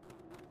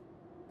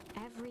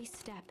 Every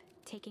step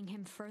taking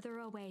him further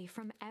away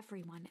from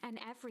everyone and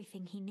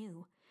everything he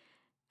knew,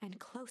 and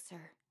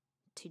closer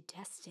to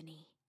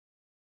destiny.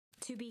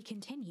 To be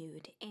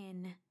continued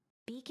in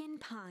Beacon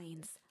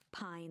Pines,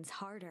 Pines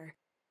Harder.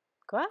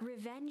 Quoi?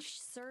 Revenge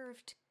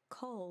served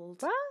cold.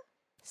 Quoi?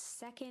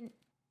 Second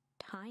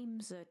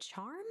time's a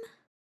charm?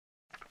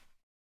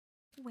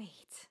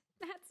 Wait,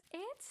 that's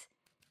it?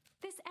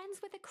 This ends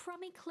with a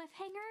crummy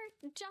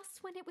cliffhanger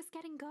just when it was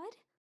getting good?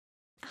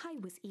 I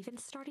was even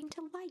starting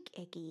to like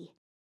Iggy.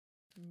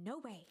 No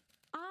way.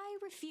 I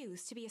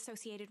refuse to be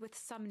associated with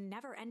some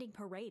never-ending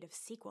parade of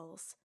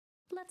sequels.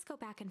 Let's go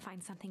back and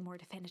find something more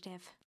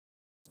definitive.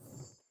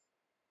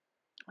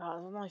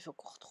 Alors non, il faut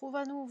qu'on retrouve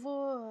à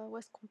nouveau où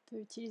est-ce qu'on peut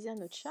utiliser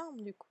notre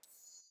charme du coup.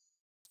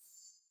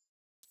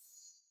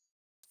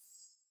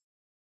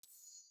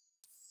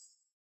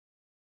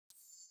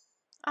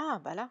 Ah,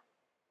 bah là.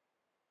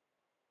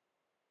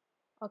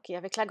 Ok,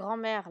 avec la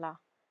grand-mère là.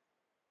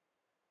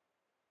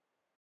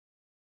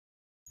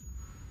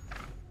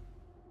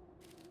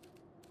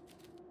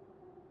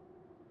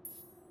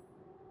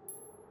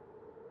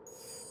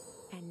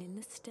 And in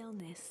the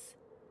stillness,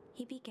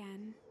 he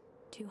began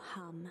to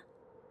hum.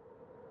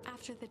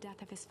 After the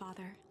death of his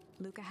father,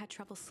 Luca had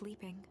trouble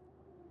sleeping.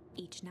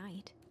 Each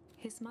night,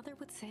 his mother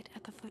would sit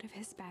at the foot of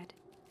his bed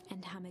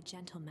and hum a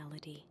gentle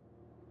melody.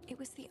 It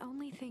was the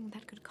only thing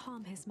that could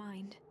calm his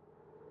mind.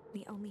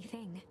 The only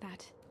thing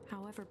that,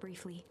 however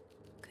briefly,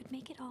 could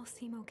make it all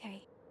seem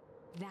okay.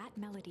 That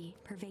melody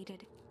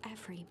pervaded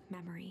every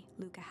memory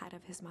Luca had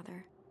of his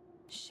mother.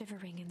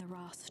 Shivering in the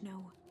raw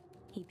snow,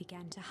 he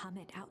began to hum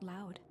it out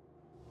loud.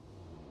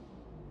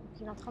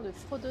 Il est en train de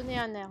fredonner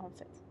un air en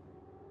fait.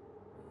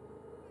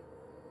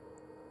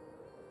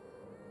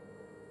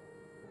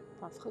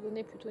 Enfin,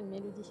 fredonner plutôt une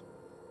mélodie.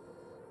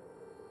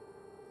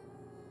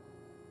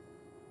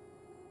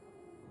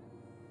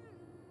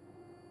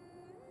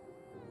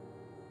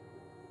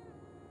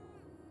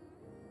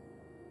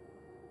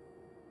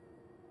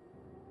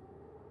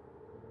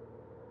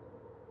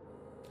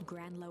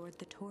 Gran lowered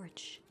the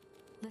torch,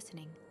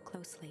 listening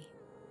closely.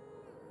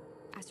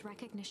 As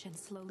recognition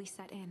slowly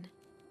set in,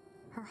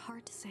 her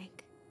heart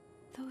sank.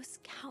 Those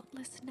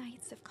countless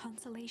nights of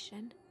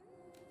consolation,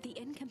 the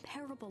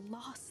incomparable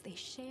loss they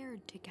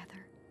shared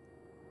together.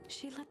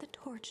 She let the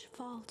torch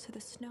fall to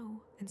the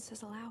snow and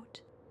sizzle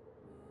out.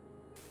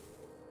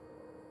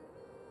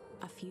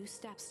 A few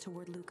steps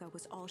toward Luca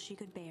was all she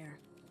could bear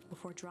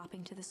before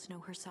dropping to the snow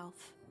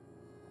herself.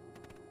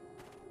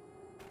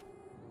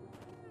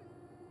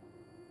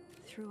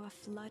 Through a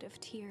flood of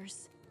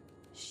tears,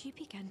 she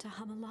began to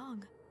hum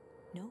along,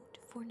 note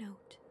for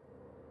note.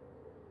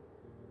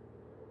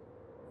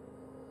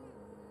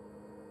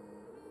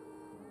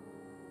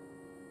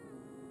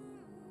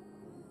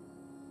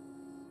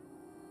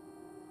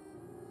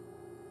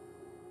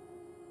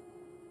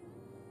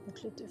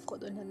 Donc les deux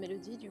fredonnent la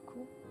mélodie du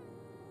coup.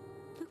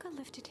 Luca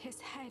lifted his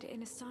head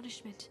in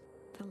astonishment.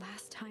 The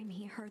last time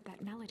he heard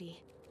that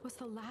melody was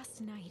the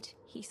last night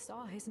he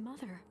saw his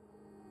mother.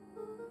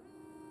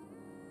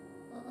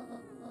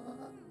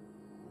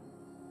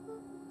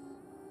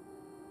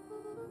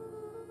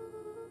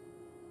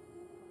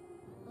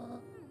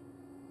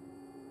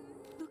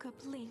 Luca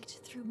blinked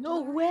through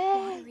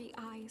watery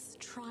eyes,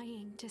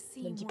 trying to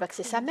see Ne me dis more pas que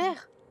c'est sa clearly.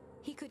 mère.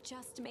 He could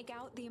just make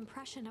out the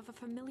impression of a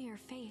familiar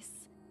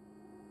face.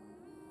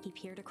 He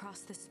peered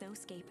across the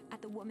snowscape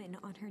at the woman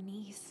on her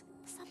knees.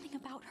 Something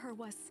about her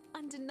was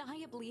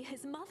undeniably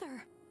his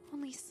mother,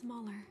 only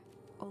smaller,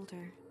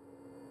 older,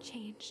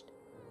 changed.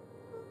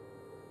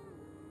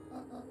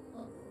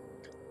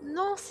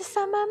 Non, c'est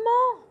sa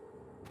maman.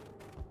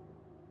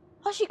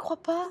 Oh, j'y crois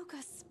pas.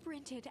 Luca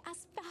sprinted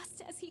as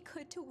fast as he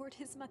could toward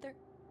his mother.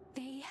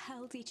 They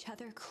held each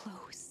other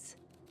close,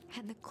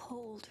 and the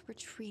cold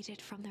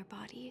retreated from their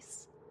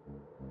bodies.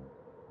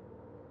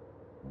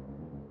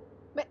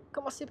 Mais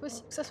comment c'est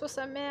possible que ça soit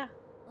sa mère?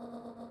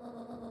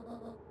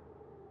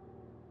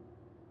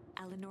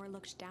 Eleanor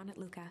looked down at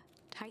Luca,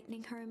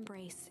 tightening her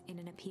embrace in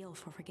an appeal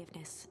for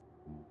forgiveness.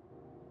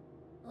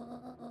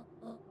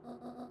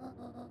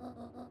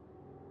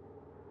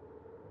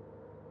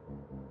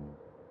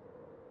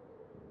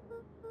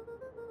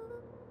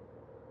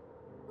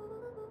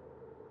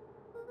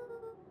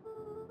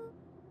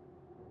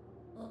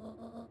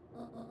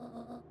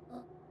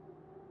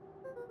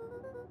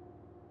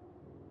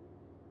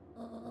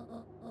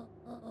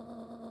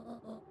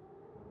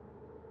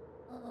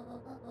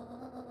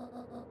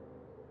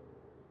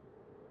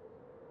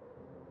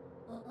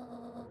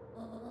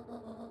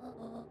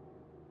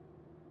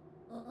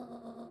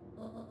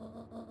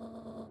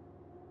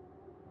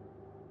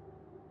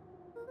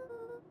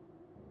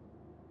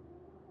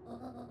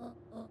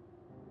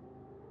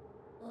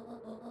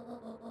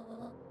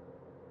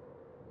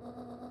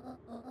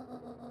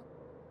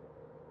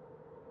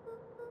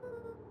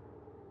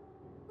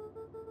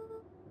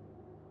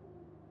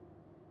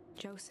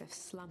 Joseph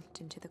slumped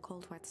into the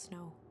cold, wet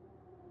snow.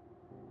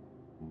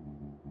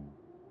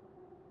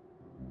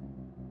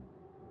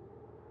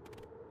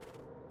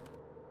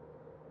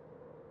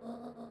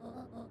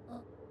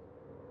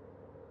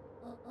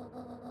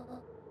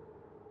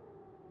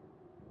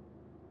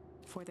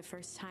 For the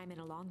first time in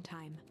a long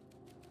time,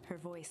 her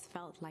voice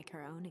felt like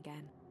her own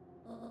again.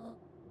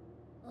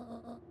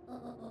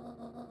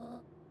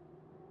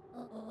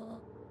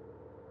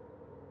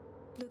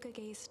 Luca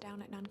gazed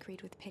down at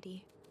Nuncreed with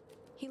pity.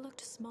 He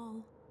looked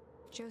small.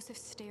 Joseph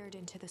stared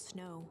into the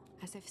snow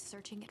as if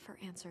searching it for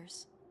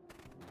answers.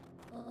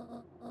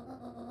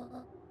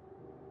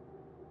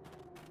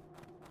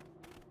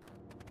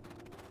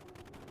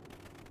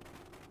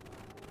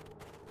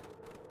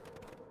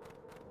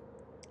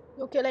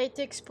 Donc elle a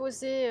été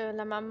exposée,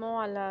 la maman,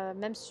 à la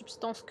même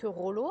substance que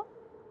Rollo.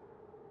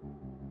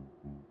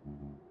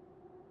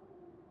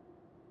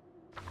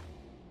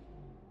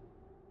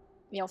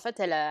 Et en fait,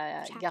 elle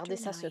a gardé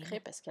ça secret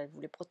parce qu'elle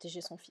voulait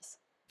protéger son fils.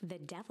 The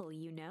devil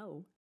you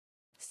know.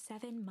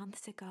 7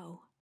 months ago,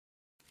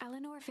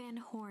 Eleanor Van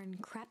Horn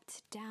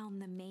crept down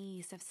the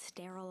maze of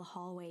sterile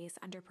hallways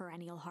under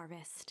perennial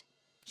harvest.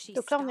 She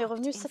Donc là, on est stopped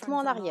revenu in 7 front mois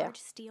en of a arrière. large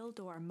steel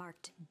door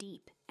marked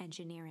Deep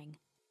Engineering.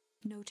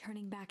 No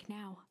turning back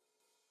now.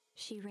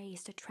 She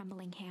raised a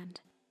trembling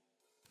hand.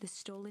 The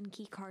stolen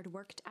keycard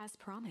worked as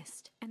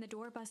promised, and the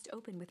door buzzed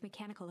open with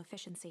mechanical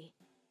efficiency.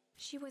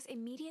 She was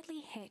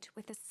immediately hit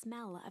with the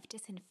smell of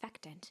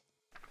disinfectant.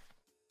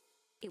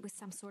 It was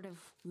some sort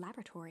of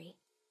laboratory.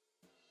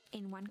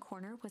 In one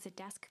corner was a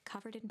desk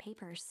covered in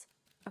papers.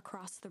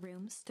 Across the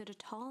room stood a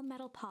tall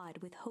metal pod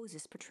with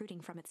hoses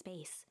protruding from its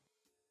base.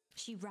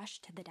 She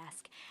rushed to the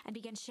desk and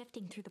began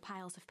shifting through the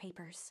piles of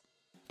papers.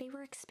 They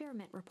were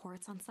experiment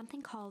reports on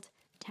something called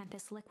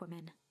Tempus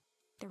liquamen.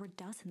 There were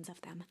dozens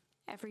of them,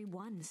 every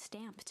one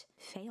stamped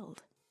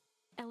failed.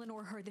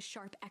 Eleanor heard the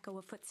sharp echo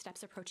of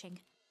footsteps approaching.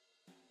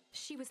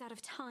 She was out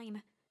of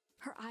time.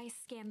 Her eyes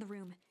scanned the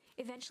room,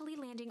 eventually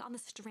landing on the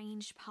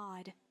strange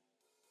pod.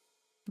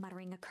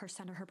 Muttering a curse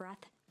under her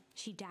breath,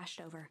 she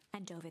dashed over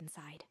and dove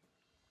inside.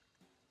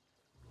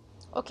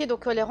 Ok,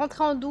 donc elle est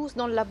rentrée en douce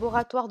dans le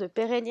laboratoire de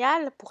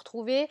Pérennial pour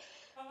trouver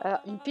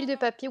une pile de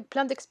papier où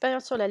plein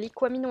d'expériences sur la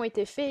liquamine ont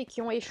été faites et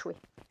qui ont échoué.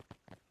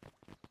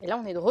 Et là,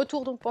 on est de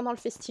retour donc pendant le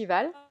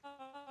festival.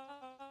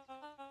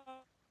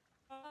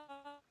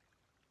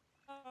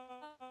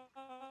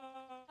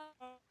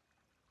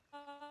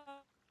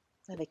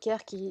 Avec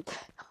R qui est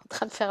en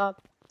train de faire un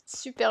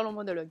super long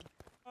monologue.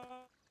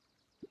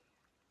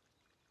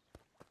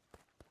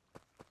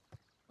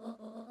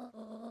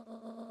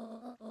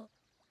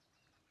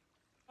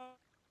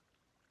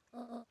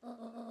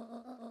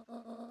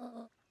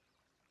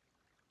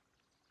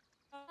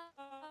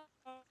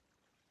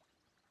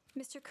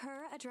 Mr.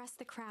 Kerr addressed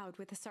the crowd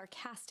with a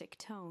sarcastic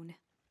tone.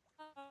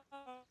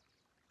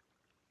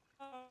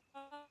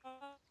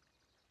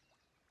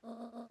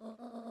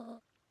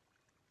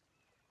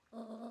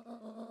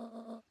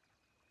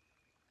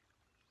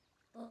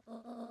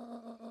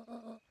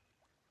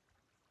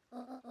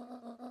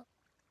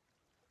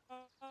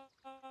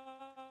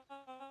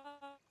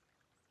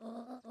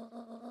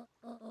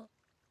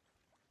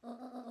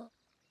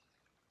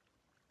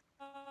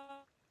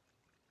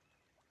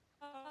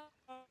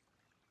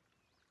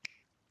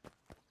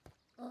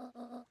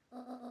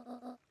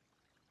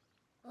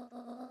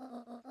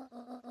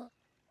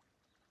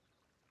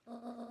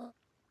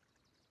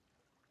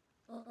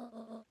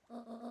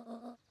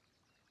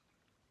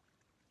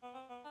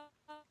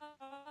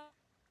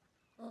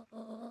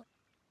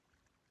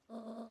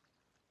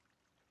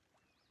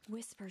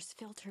 Whispers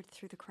filtered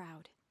through the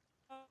crowd.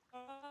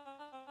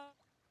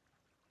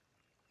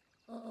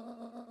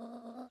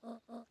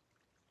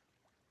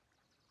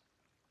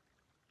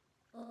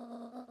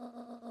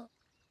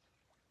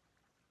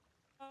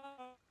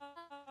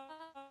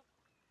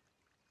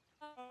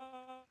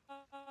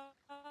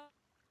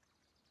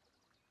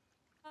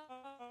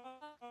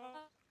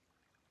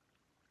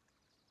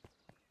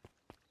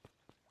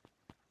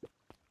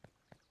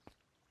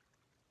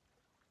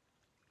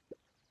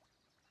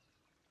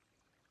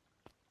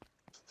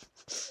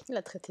 Il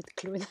l'a traité de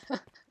clown.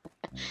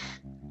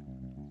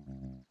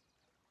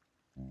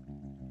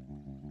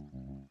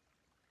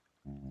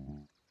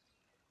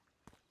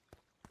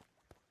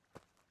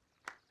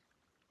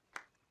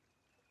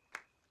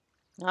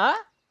 Ah,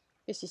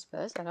 qu'est-ce qui se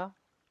passe alors?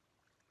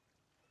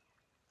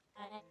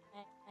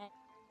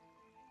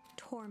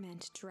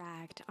 Torment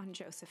dragged on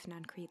Joseph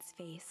Nuncrete's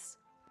face.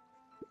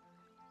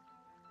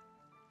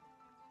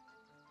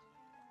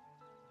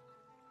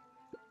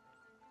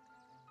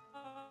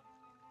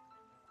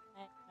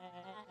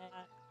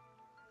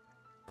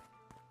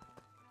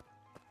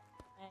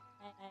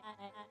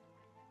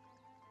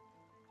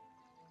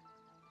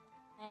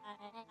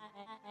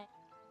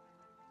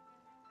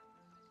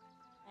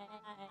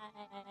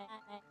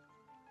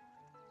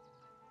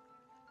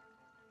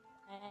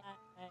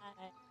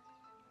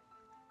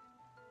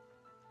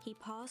 He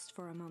paused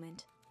for a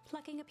moment,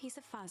 plucking a piece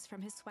of fuzz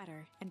from his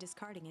sweater and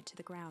discarding it to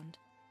the ground.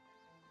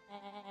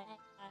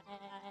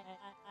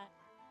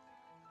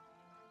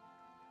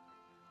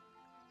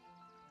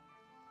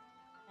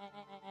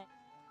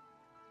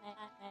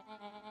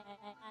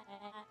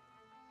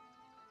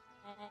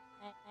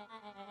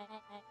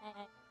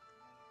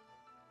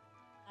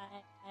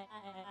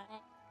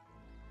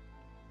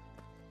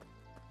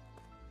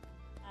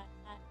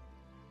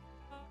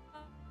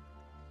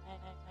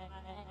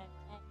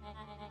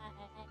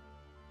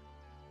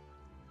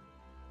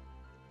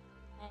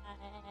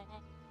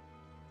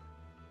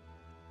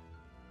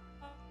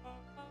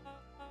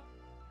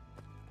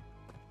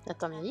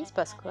 Attends, mais il se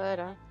passe quoi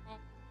là?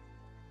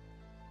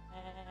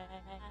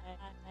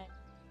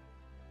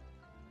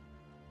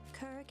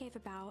 Kerr gave a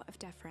bow of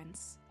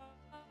deference.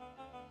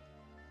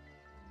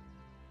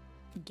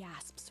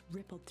 Gasps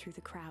rippled through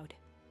the crowd.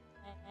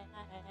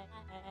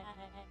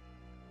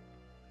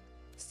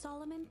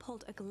 Solomon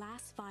pulled a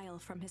glass vial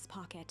from his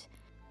pocket.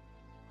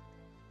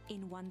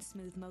 In one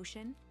smooth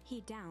motion,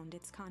 he downed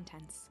its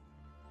contents.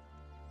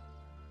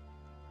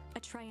 A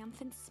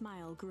triumphant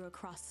smile grew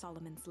across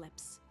Solomon's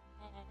lips.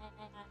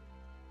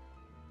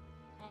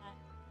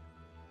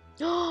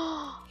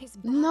 His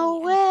body No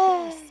and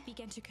way! face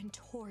began to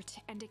contort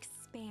and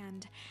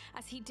expand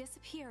as he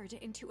disappeared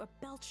into a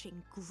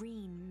belching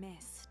green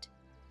mist.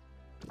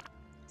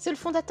 C'est le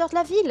fondateur de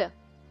la ville!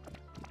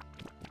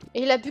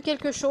 Et il a bu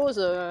quelque chose,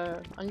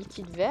 un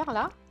liquide vert,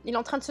 là. Il est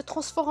en train de se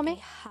transformer.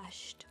 A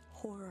hushed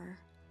horror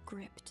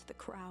gripped the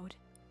crowd.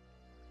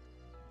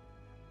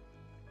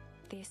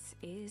 This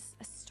is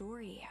a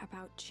story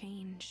about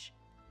change.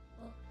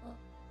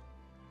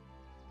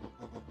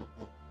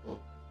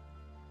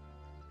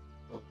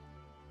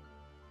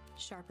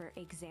 Sharper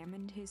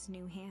examined his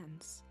new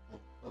hands.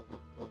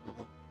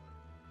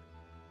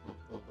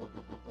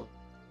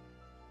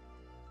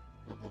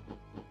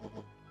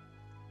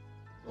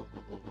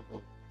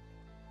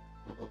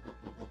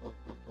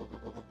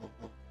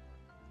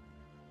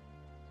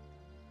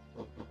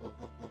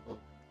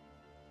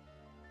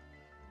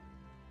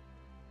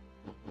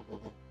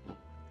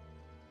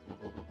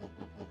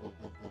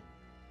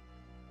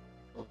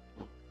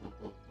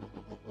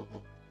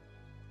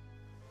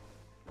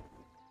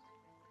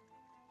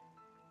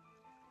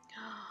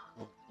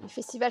 Le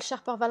festival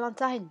Sharper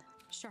Valentine.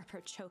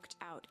 Sharper choked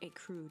out a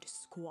crude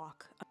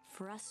squawk.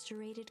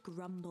 Frustrated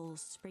grumbles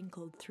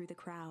sprinkled through the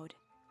crowd.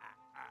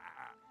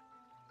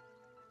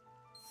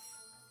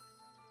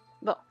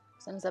 Bon,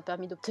 ça nous a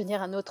permis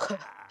d'obtenir un autre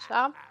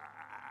charme.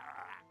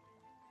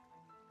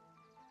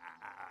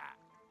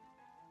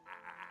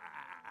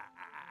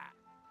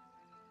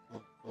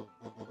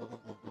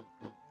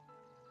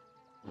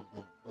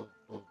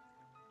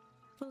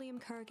 William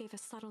Kerr gave a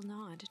subtle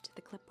nod to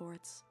the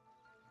clipboards.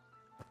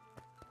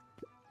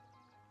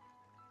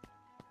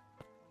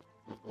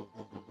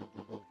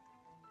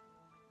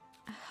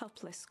 A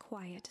helpless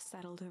quiet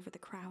settled over the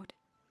crowd.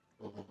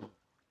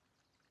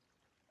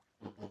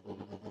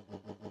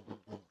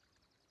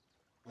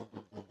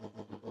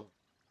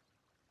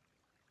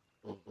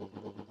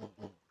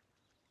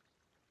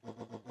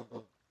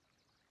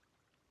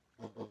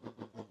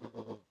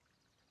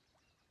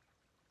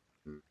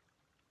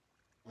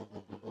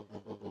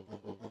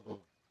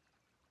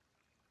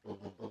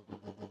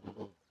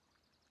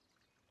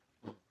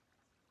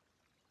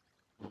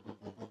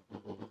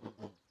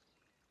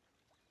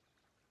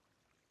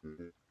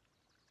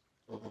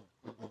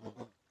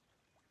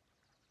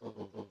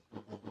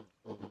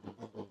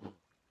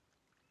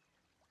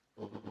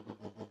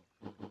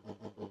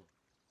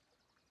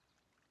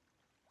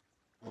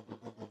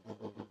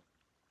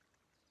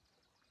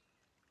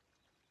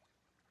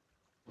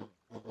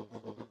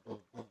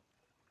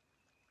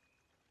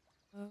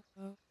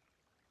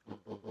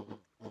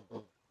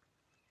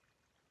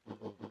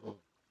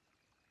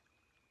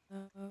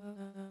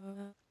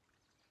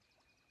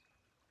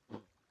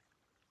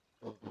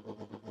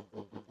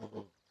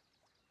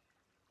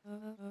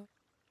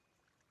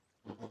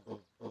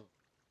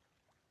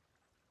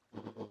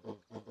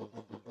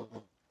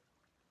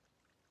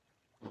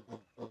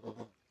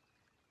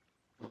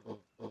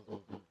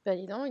 Ben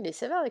dis donc, il est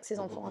sévère avec ses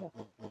enfants là.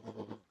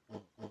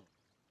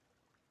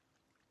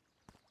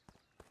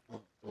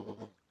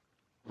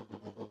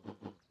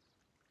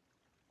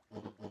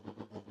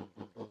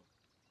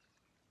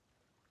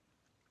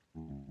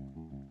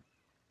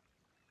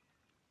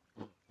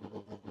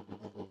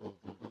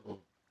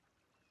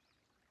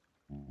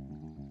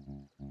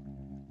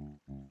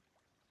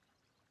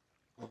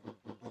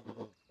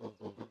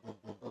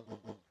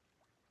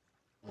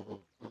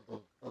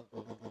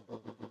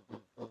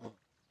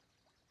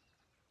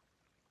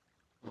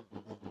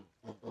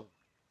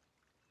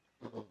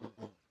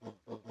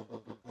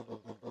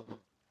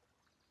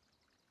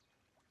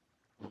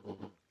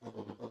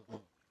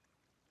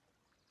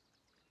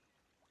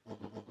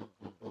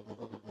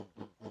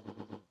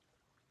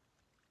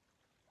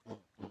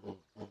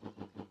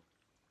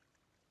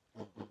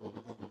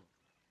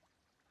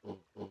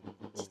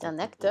 C'est un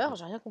acteur,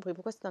 j'ai rien compris.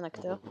 Pourquoi c'est un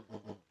acteur?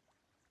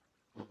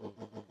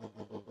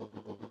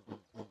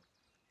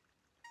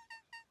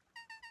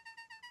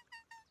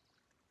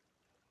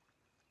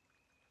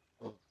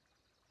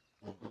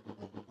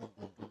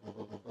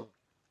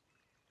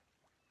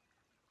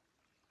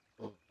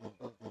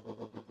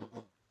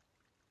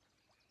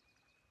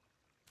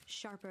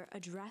 Sharper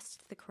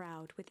addressed the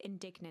crowd with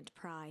indignant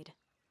pride.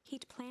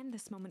 He'd planned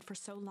this moment for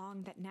so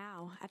long that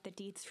now, at the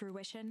deed's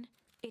fruition,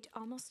 it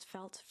almost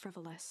felt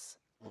frivolous.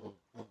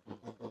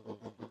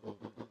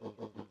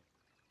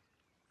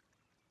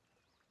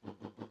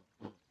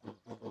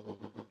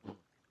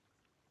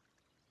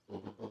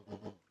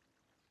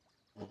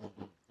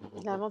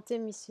 Il a inventé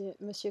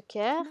Monsieur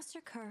Kerr.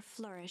 Mr. Kerr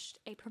flourished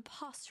a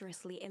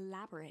preposterously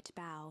elaborate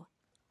bow.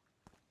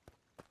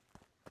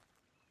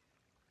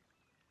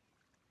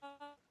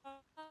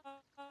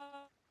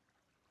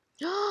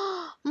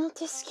 Oh,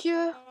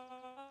 Montesquieu!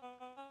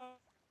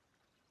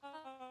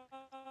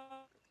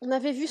 On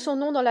avait vu son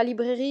nom dans la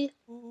librairie.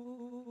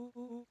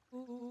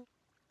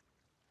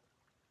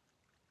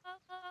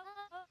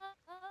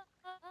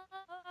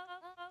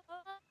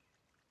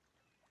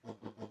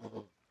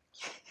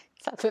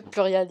 Ça peut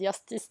plus rien dire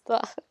cette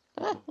histoire.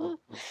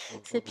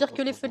 C'est pire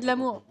que les feux de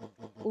l'amour.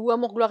 Ou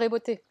Amour, gloire et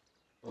beauté.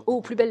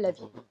 Oh, plus belle la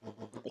vie.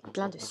 Avec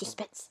plein de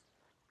suspense.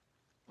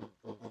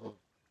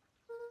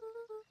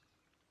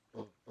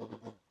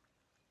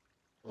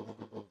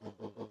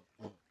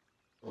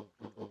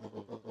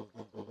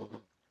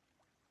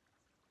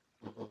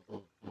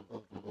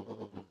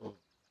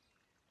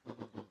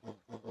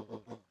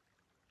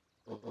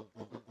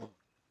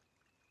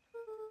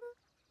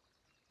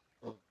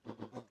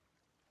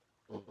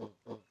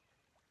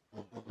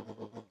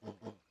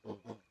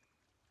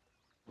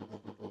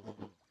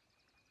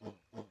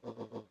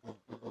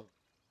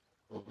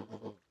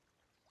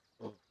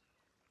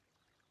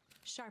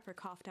 Sharper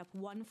coughed up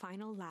one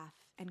final laugh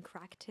and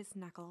cracked his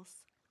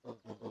knuckles.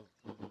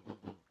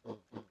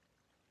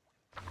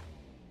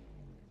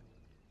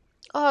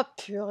 Oh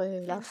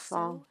purée, la And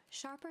fin. so,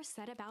 Sharper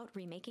set about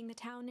remaking the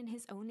town in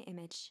his own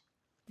image.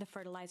 The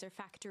fertilizer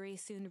factory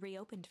soon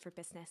reopened for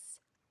business.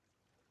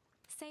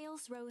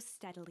 Sales rose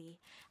steadily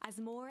as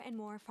more and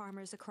more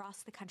farmers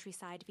across the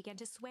countryside began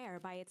to swear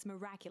by its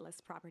miraculous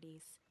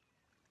properties.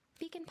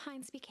 Beacon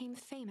Pines became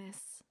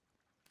famous,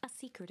 a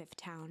secretive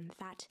town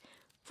that,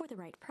 for the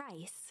right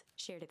price,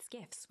 shared its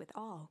gifts with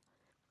all.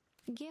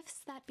 Gifts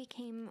that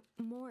became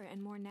more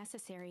and more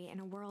necessary in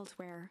a world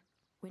where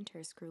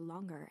winters grew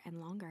longer and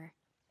longer.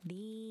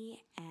 The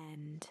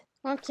end.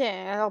 Ok,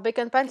 alors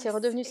Bacon Pines est This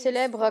redevenu is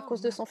célèbre à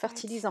cause de long, son but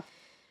fertilisant.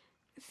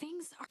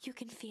 things are, you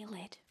can feel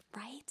it,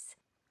 right?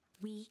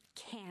 We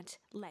can't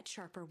let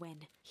Sharper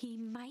win. He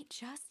might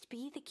just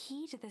be the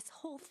key to this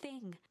whole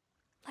thing.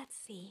 Let's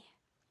see.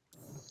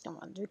 Bon,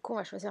 du coup, on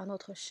va choisir un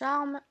autre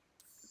charme.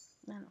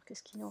 Alors,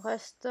 qu'est-ce qu'il nous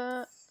reste?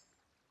 Ah,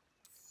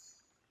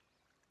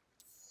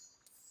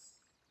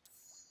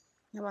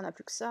 bon, on n'a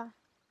plus que ça.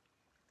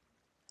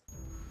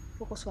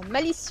 Faut qu'on soit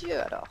malicieux,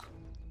 alors.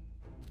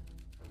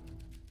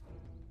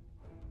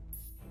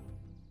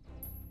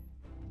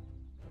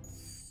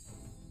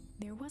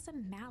 There was a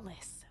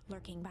malice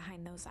lurking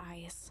behind those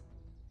eyes,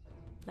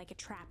 like a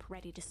trap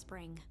ready to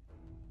spring.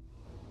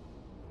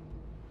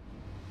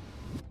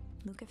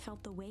 Luca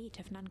felt the weight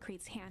of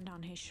Nuncrete's hand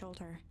on his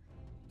shoulder.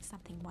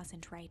 Something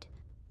wasn't right.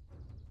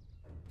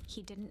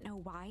 He didn't know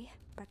why,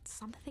 but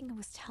something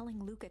was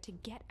telling Luca to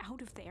get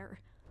out of there.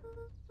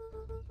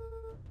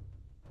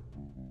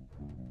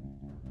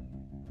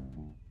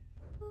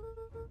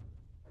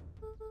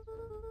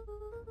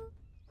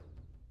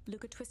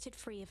 Luca twisted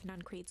free of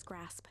Nuncrete's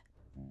grasp.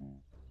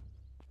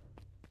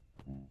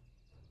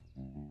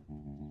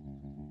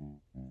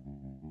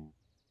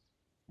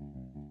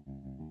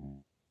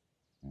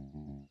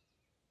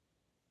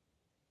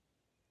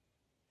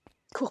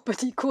 Cours,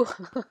 petit, cours.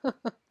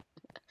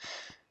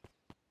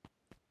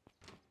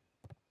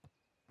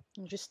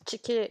 Juste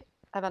checker.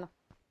 Ah bah non.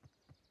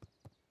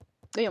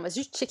 Oui, on va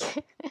juste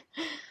checker.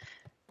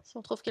 Si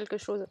on trouve quelque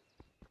chose.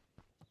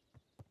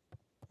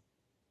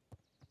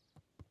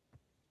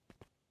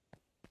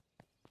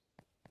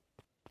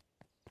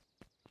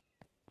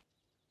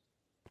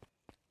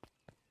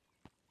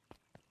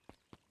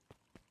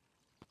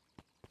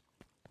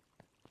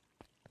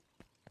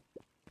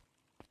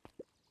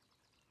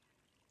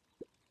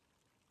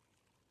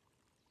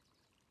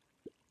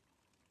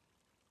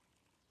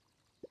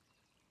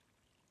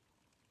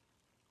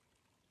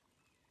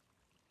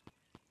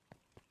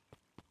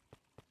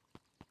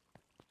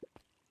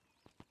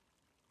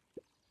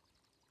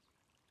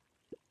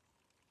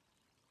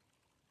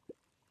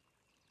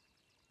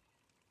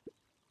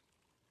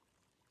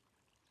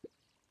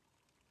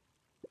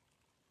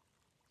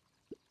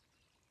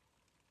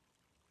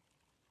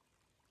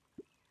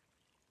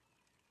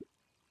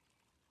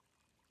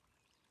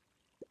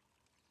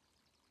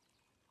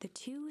 The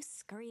two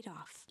scurried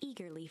off,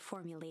 eagerly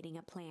formulating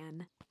a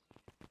plan.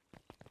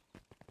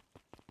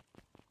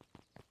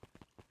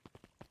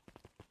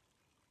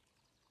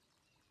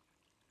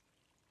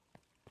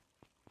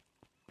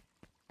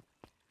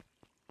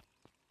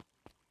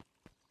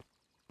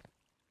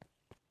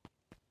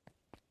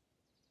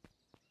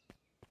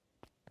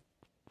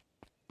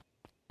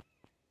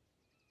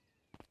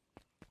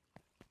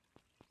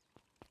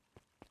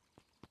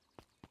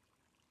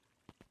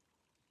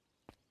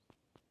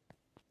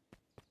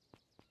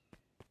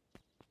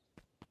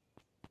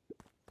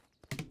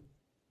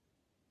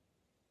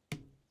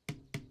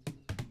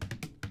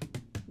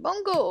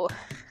 Bongo.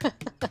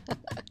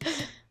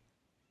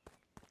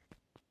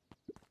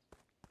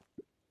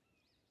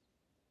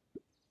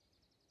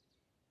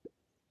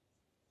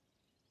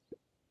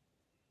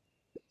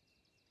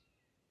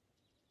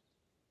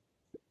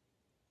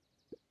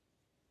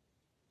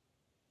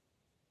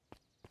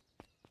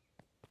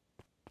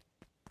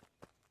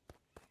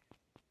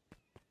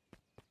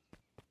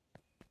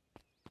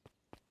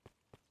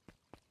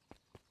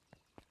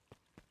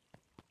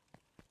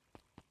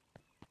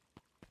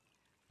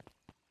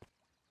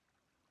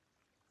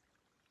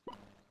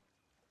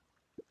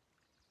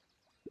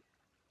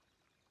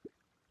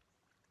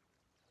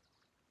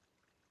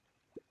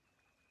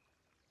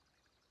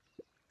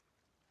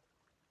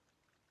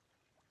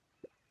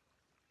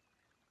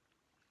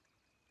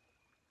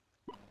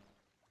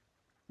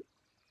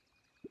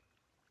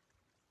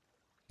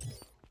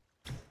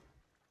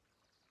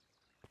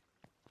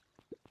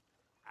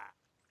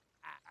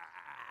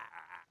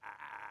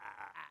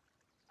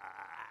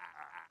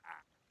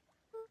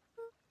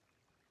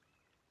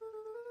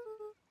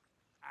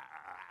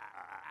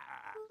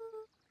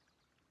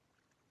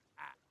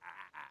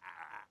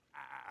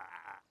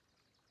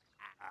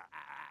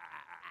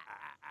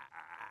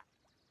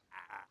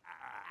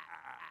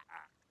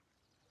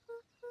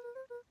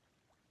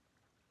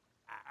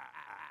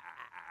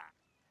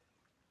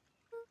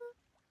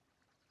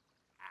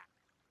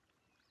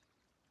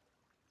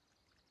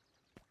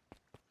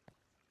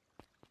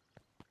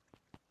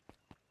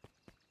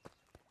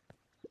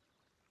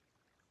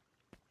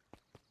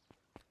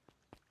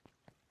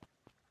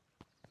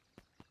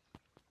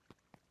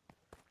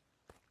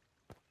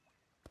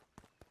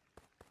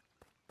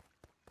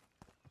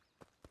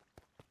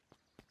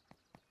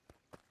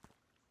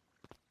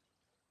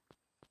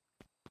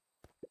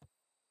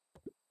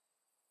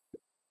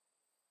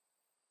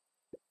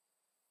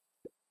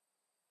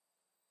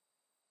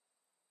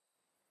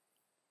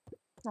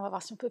 On va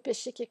voir si on peut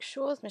pêcher quelque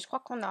chose, mais je crois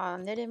qu'on a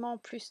un élément en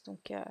plus,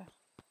 donc...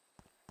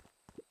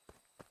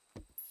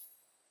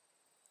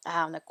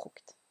 Ah, on a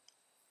crooked.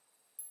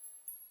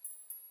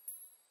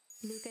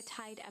 Luca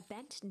tied a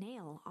bent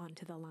nail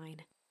onto the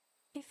line.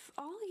 If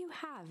all you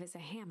have is a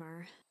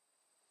hammer...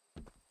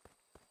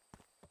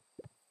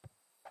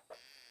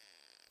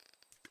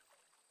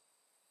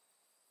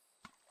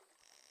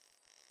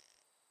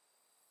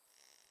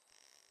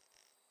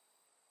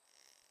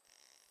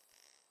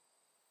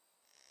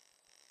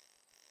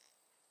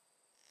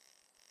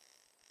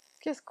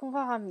 Qu'est-ce qu'on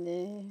va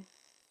ramener?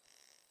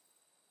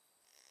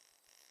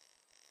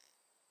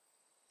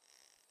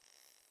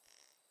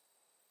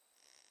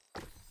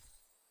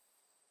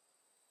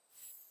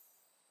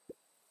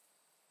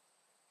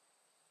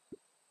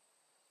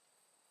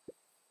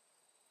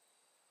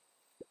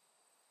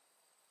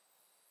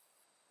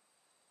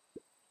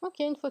 Ok,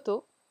 une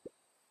photo.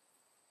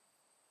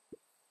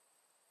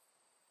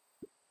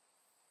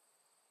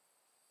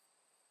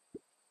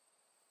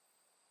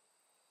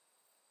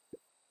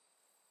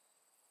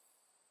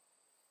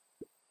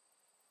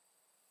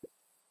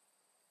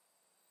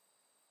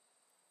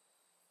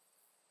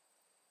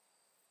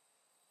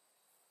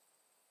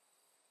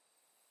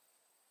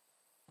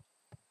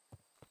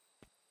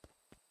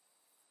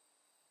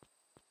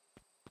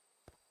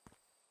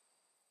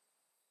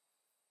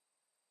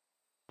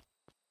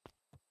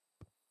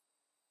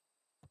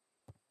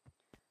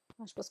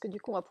 Je pense que du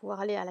coup, on va pouvoir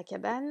aller à la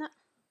cabane.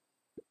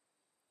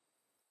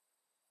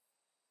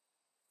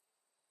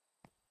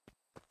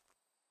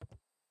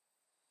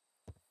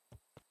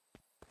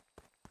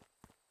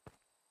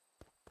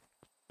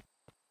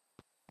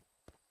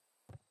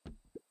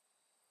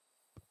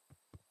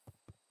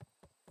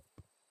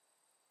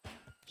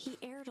 He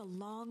aired a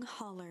long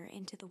holler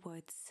into the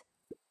woods.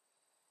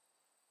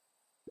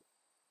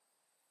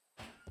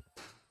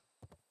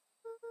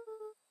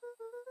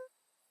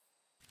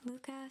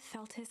 Luca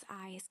felt his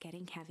eyes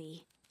getting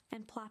heavy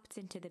and plopped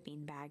into the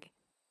beanbag.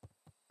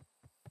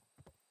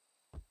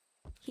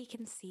 He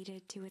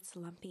conceded to its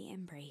lumpy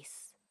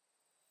embrace.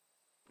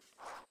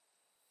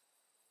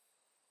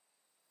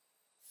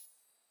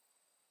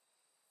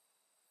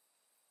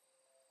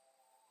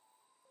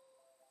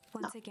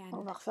 Once again,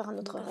 On va refaire un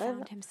autre Luca rêve.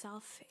 found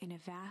himself in a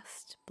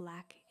vast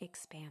black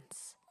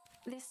expanse.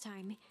 This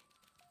time,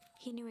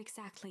 he knew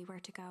exactly where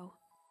to go.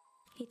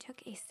 He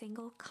took a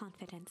single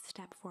confident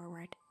step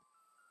forward.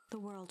 The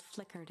world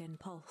flickered and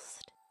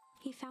pulsed.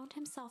 He found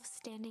himself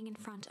standing in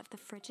front of the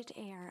frigid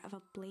air of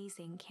a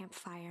blazing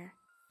campfire.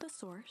 The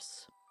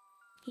source.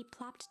 He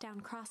plopped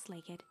down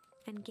cross-legged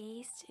and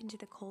gazed into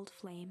the cold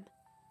flame,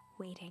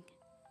 waiting.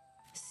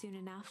 Soon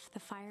enough, the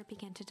fire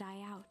began to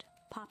die out,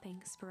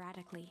 popping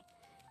sporadically,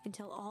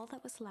 until all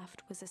that was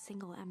left was a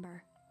single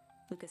ember.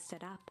 Luca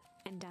stood up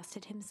and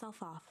dusted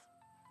himself off.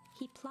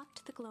 He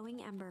plucked the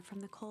glowing ember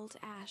from the cold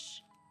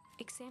ash,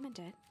 examined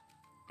it,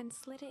 and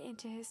slid it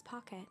into his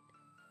pocket.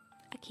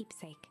 A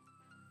keepsake.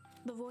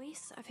 The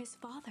voice of his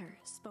father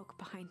spoke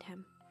behind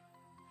him.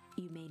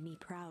 "You made me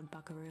proud,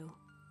 Buckaroo."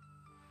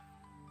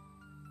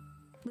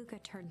 Luca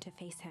turned to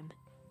face him.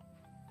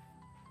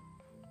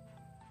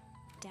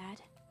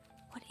 "Dad,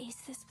 what is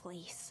this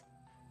place?"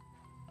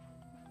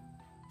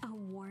 A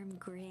warm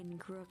grin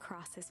grew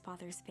across his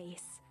father's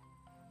face.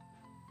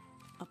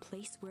 "A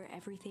place where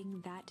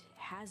everything that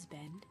has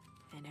been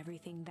and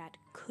everything that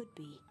could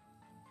be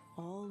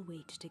all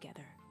wait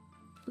together."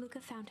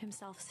 Luca found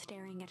himself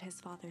staring at his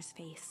father's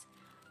face,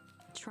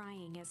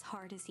 trying as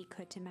hard as he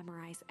could to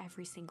memorize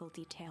every single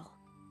detail.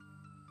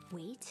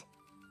 Wait?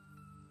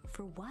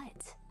 For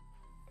what?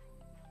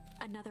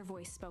 Another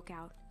voice spoke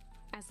out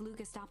as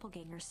Luca's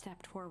doppelganger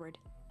stepped forward.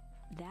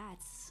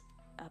 "That's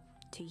up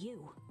to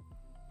you."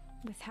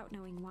 Without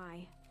knowing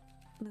why,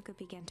 Luca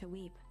began to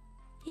weep.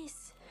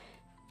 Is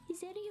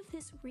any of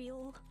this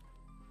real?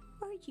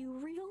 Are you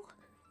real?"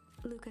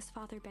 Luca's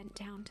father bent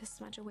down to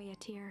smudge away a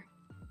tear.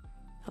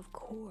 "Of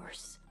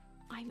course.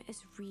 I'm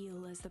as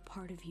real as the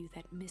part of you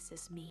that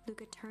misses me."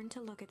 Luca turned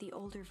to look at the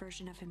older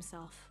version of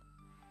himself.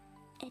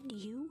 "And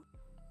you?"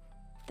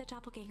 The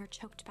doppelganger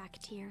choked back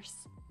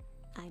tears.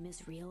 "I'm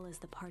as real as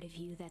the part of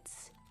you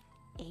that's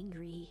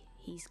angry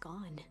he's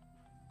gone."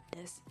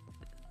 Does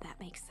that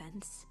make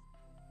sense?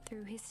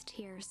 Through his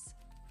tears,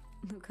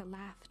 Luca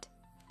laughed.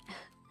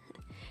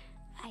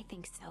 "I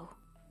think so."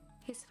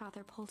 His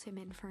father pulled him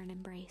in for an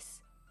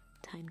embrace.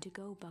 "Time to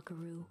go,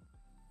 Buckaroo."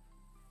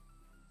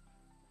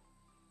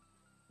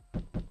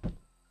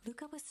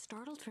 Luca was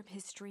startled from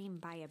his dream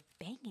by a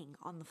banging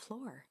on the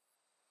floor.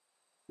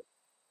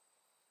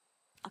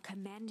 A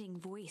commanding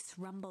voice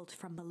rumbled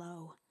from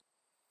below.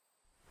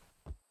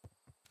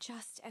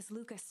 Just as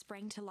Luca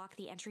sprang to lock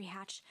the entry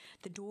hatch,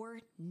 the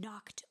door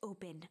knocked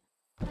open.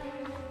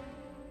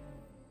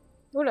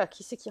 Oula,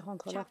 qui c'est qui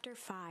rentre là? Chapter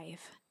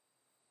 5.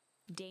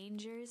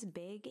 Dangers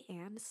big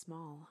and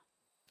small.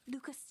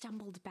 Luca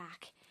stumbled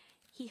back.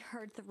 He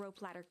heard the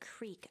rope ladder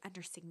creak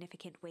under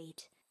significant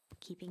weight.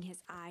 Keeping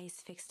his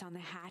eyes fixed on the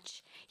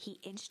hatch, he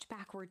inched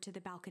backward to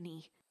the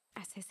balcony.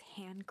 As his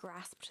hand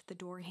grasped the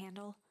door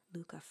handle,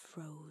 Luca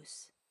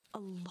froze. A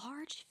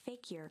large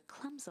figure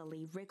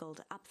clumsily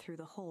wriggled up through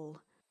the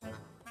hole.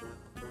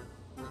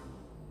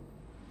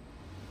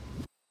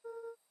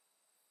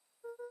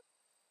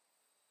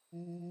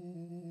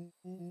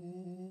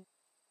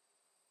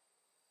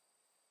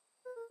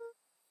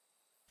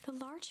 The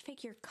large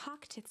figure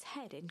cocked its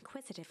head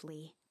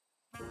inquisitively.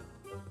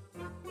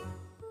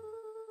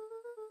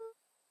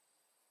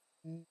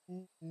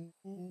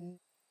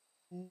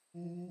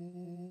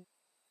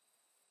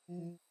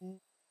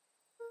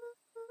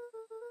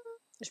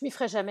 Je m'y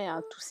ferai jamais,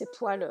 hein, tous ces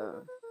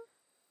poils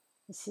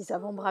et ces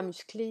avant-bras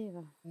musclés.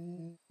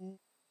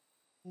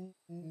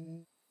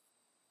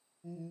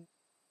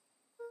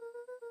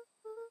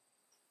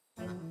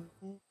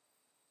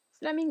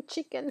 Flaming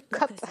chicken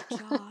cup. Luca's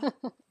jaw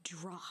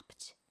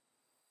dropped.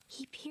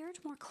 He peered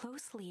more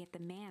closely at the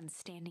man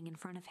standing in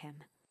front of him.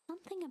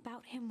 Something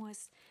about him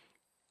was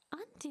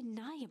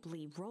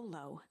undeniably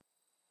Rollo,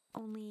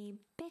 only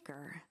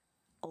bigger,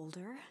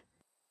 older,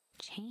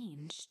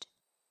 changed.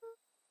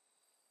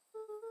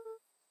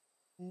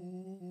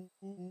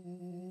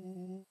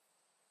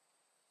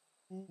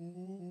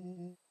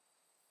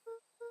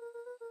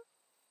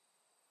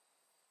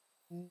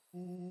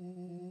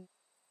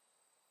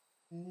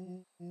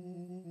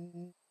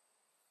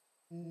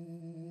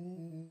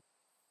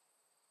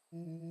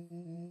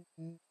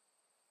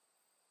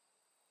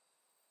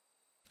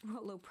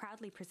 Rollo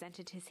proudly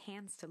presented his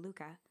hands to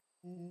Luca.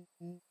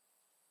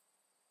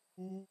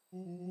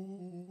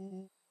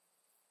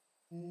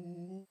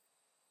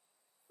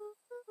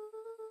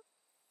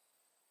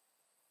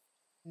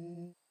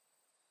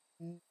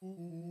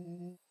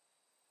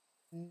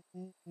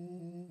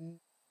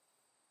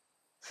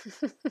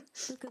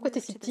 Luca Pourquoi t'es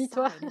moved si to the petit,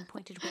 toi? side and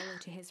pointed Rollo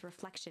to his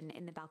reflection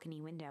in the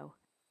balcony window.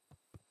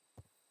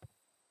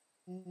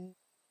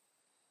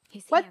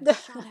 His What hands the-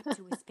 shot up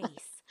to his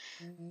face.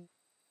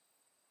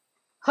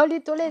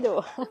 Holy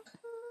Toledo.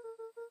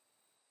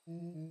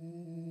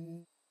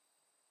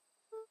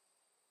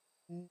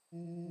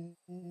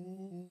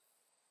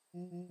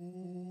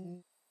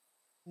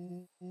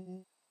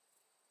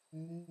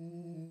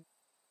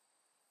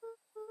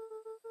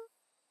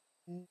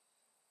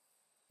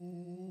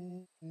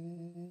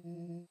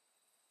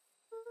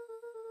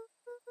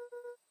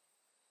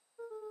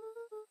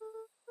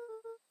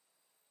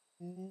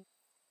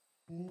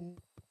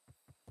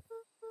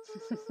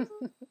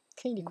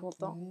 Il est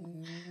content.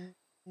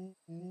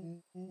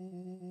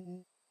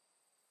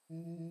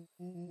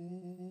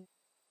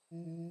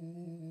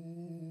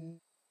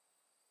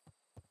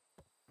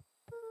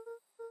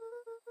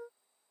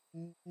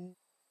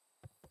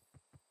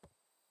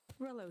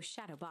 Rollo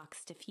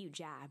shadowboxed a few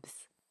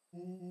jabs.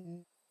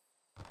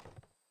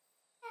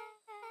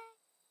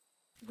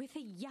 With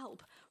a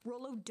yelp,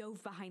 Rollo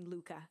dove behind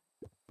Luca.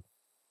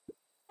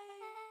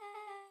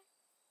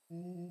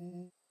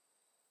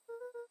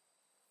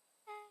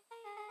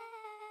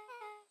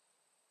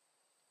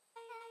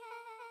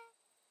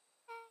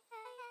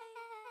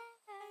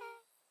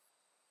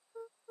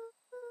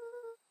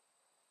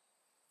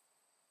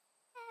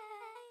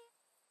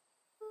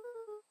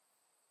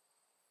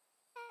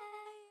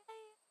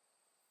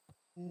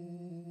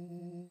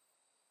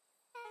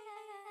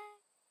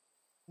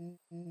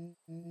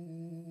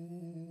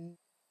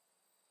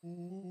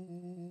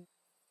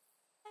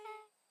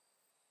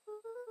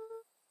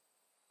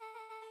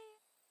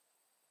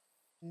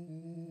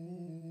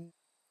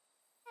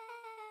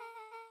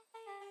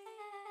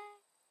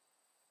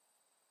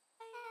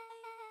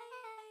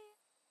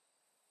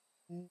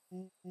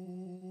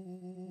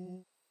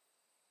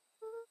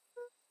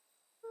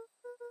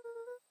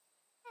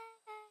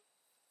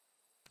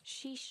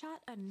 She shot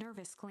a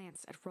nervous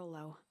glance at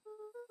Rollo.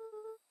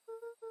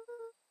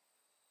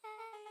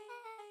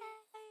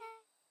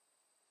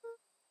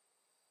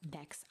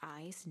 Beck's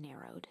eyes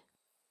narrowed.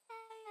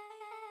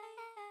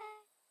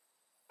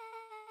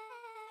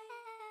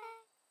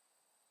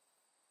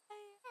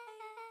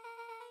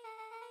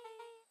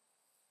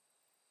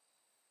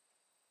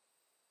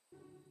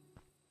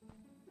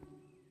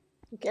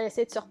 Donc elle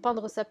essaie de se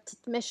repeindre sa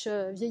petite mèche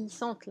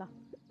vieillissante là.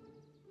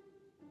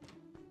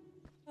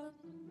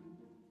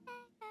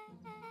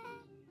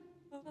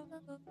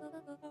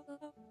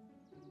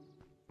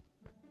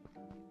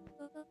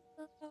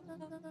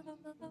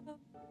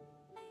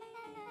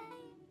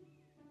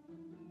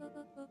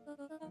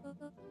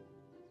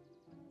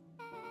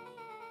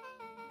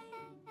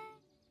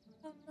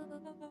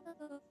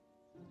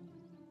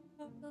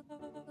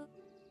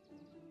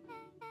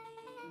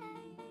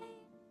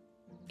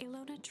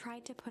 Ilona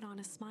tried to put on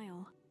a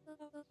smile.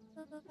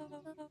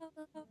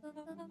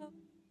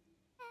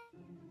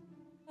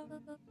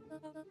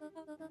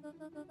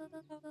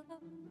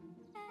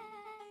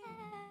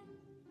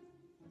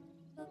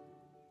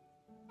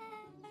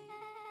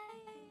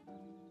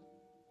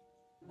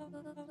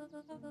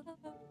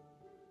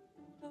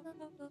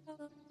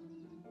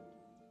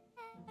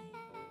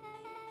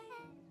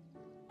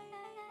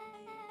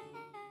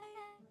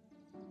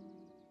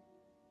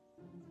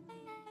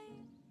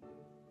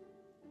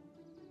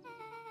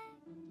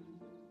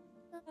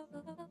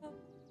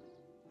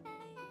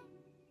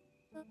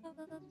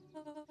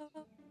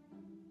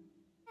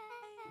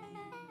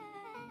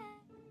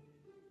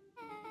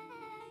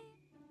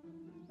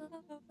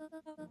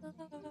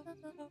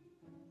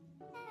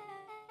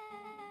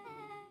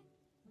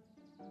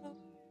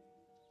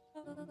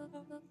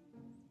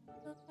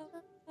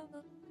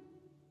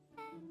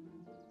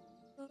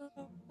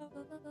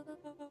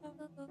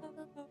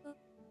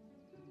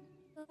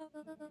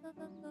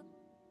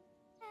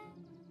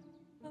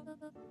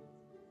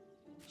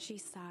 She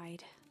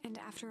sighed, and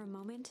after a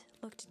moment,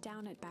 looked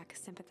down at Beck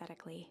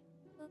sympathetically.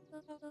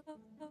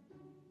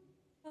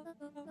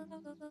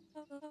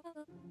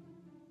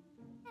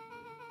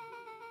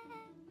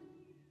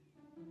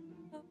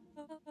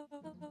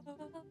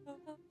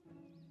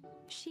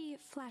 She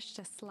flashed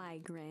a sly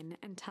grin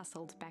and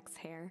tousled Beck's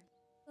hair.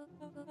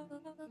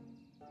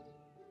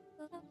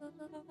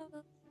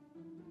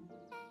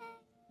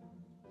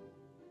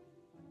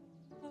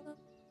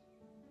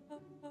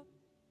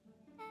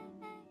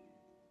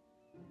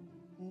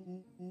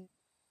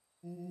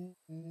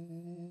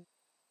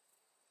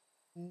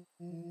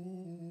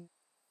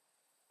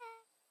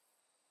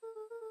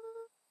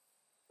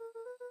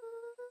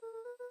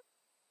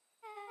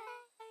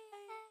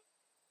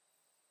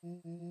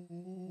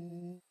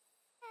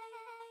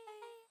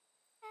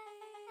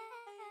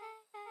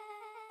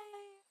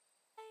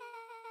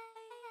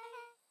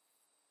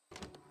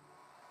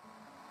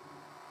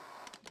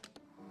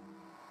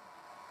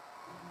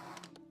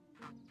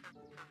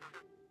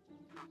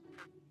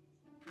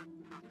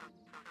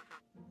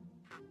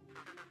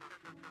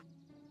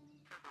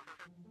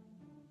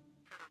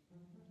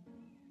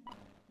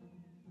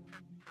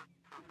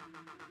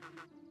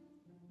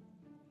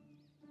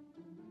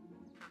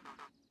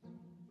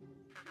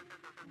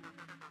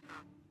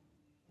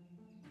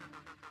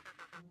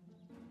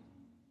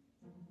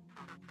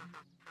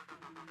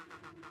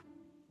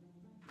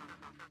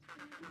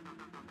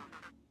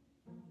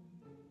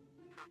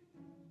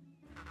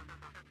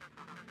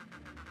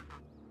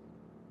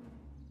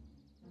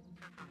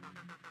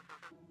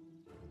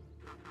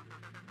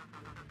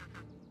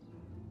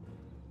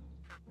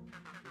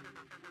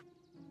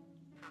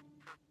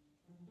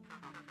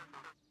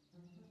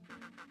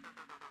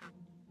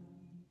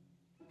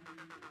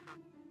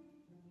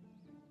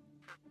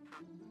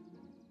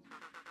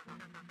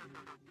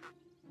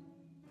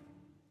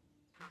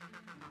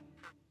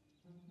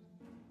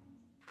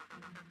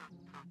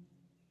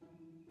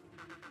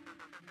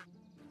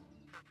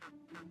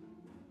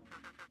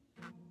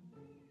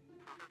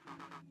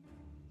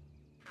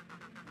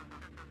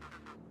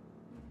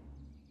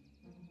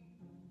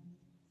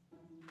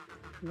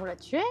 Ils vont la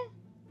tuer?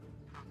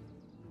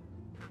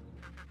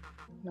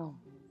 Non.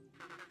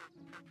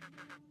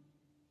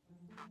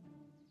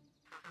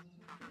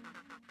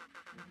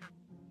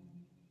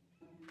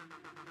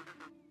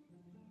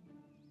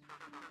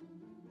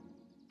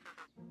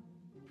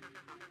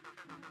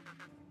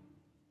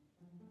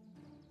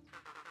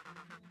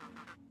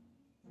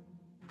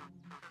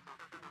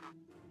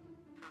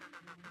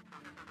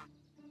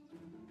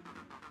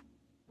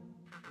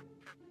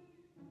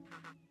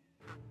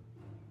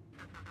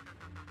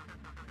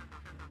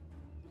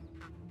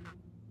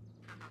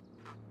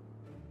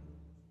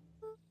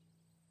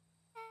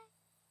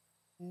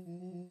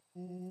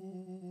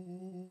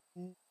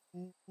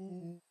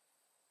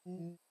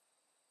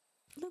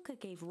 Luca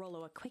gave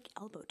Rollo a quick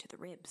elbow to the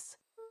ribs.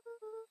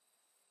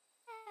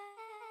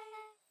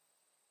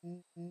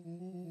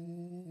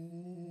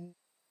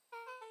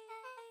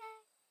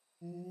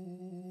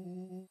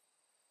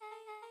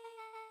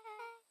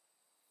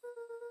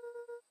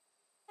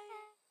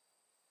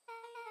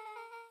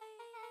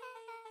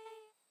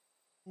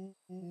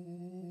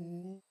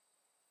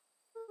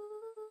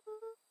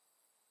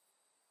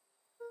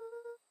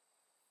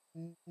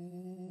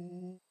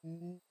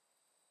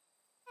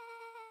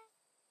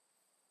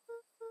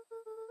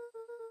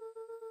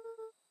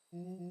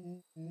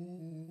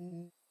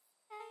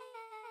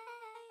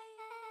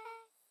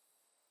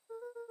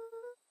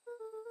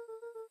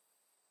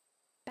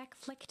 Beck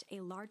flicked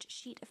a large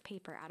sheet of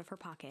paper out of her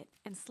pocket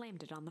and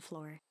slammed it on the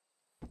floor.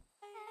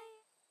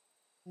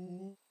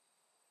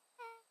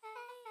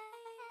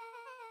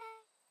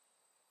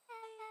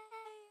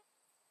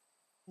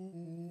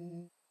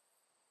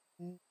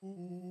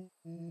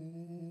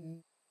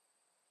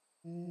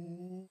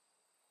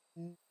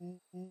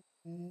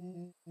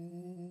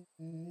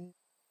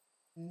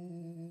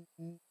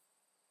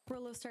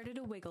 Rollo started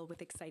to wiggle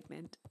with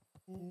excitement.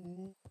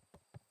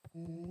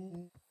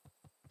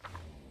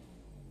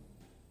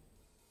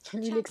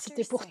 Lui, il est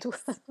excité pour tout.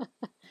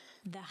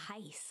 The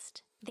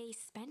heist. They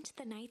spent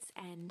the night's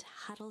end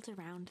huddled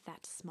around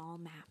that small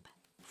map,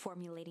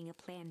 formulating a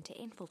plan to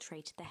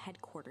infiltrate the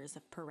headquarters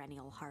of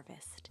Perennial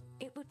Harvest.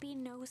 It would be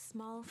no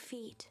small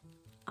feat.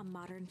 A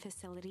modern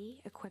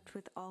facility equipped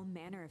with all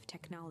manner of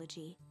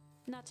technology,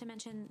 not to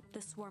mention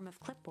the swarm of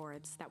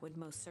clipboards that would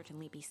most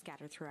certainly be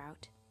scattered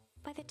throughout.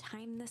 By the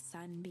time the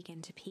sun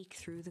began to peek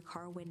through the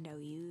car window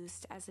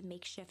used as a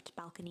makeshift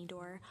balcony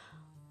door,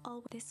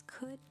 all this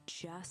could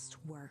just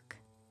work.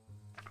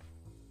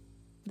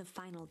 The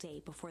final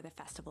day before the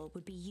festival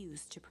would be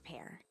used to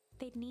prepare.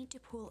 they'd need to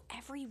pool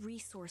every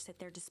resource at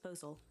their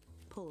disposal,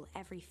 pull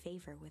every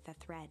favor with a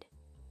thread.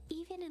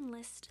 Even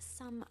enlist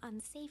some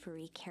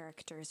unsavory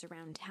characters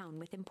around town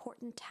with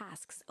important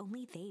tasks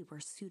only they were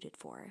suited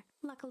for.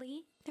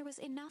 Luckily, there was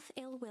enough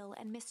ill will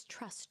and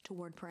mistrust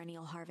toward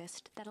Perennial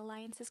Harvest that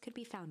alliances could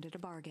be found at a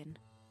bargain.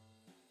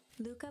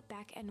 Luca,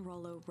 Beck, and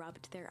Rollo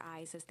rubbed their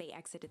eyes as they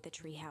exited the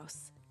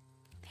treehouse.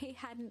 They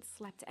hadn't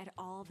slept at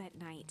all that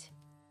night.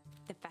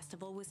 The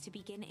festival was to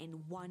begin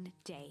in one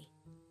day,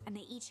 and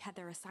they each had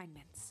their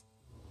assignments.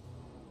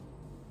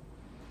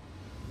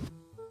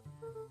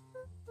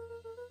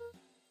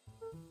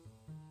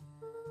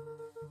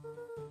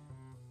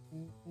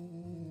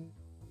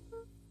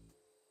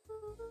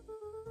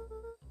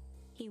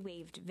 He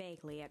waved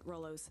vaguely at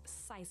Rollo's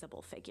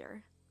sizable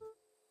figure.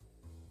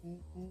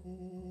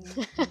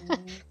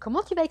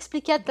 Comment tu vas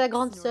expliquer à ta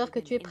grande sœur que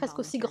tu es presque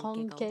aussi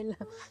grande qu'elle?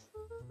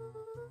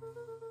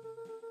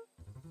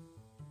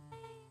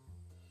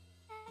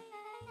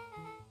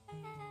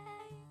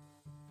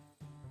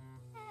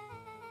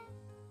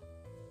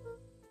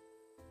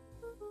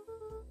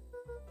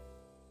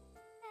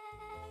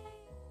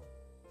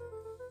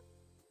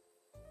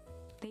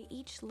 They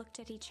each looked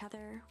at each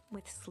other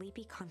with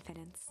sleepy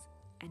confidence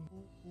and...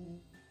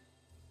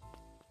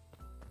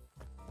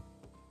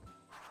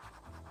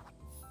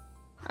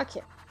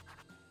 Ok.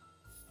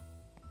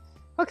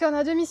 Ok, on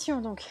a 2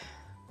 missions donc.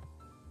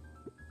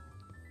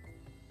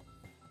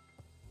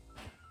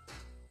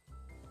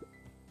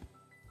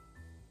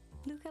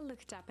 Luca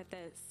looked up at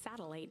the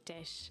satellite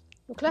dish.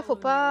 Donc là, faut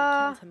Rollo nearly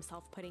pas... killed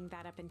himself putting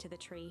that up into the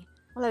tree.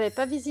 On n'avait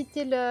pas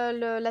visité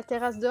la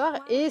terrasse dehors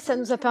et ça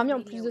nous a permis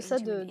en plus de ça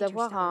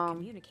d'avoir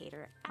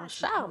un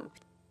charme.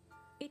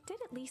 It did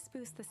at least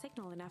boost the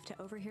signal enough to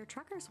overhear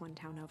truckers one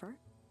town over.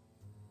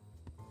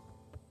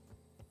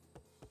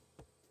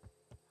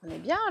 On est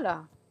bien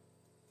là.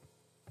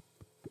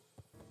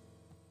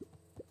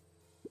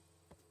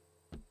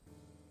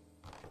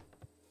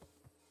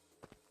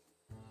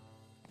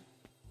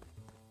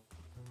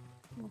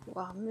 On va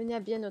pouvoir mener à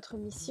bien notre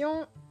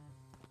mission.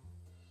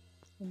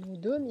 Nos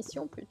 2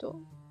 missions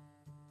plutôt.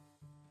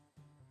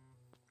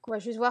 On va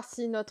juste voir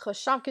si notre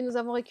charme que nous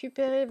avons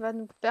récupéré va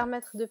nous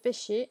permettre de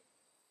pêcher.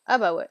 Ah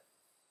bah ouais.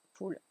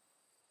 Cool.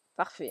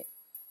 Parfait.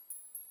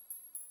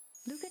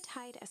 Luca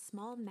tied a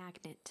small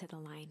magnet to the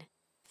line,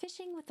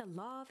 fishing with the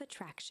law of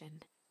attraction.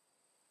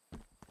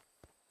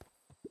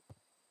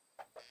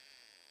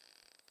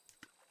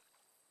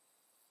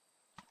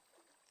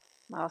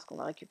 On va voir ce qu'on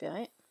va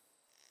récupérer.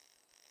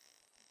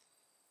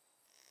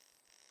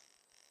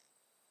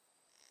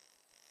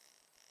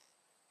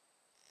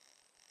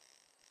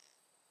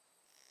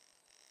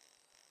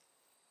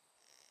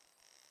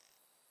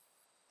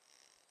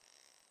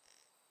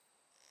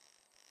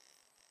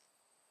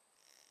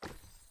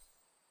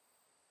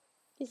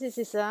 Qu'est-ce que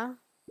c'est ça?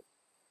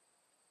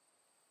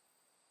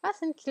 Ah,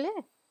 c'est une clé.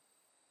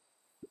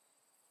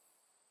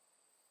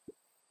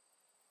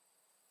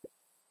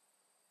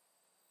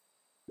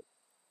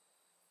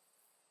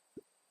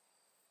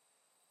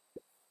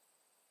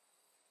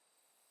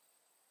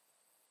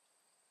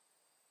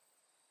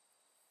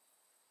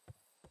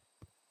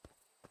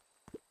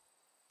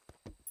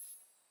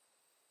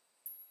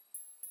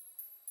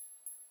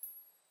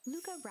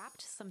 Luca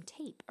wrapped some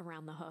tape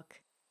around the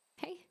hook.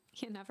 Hey,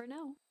 you never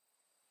know.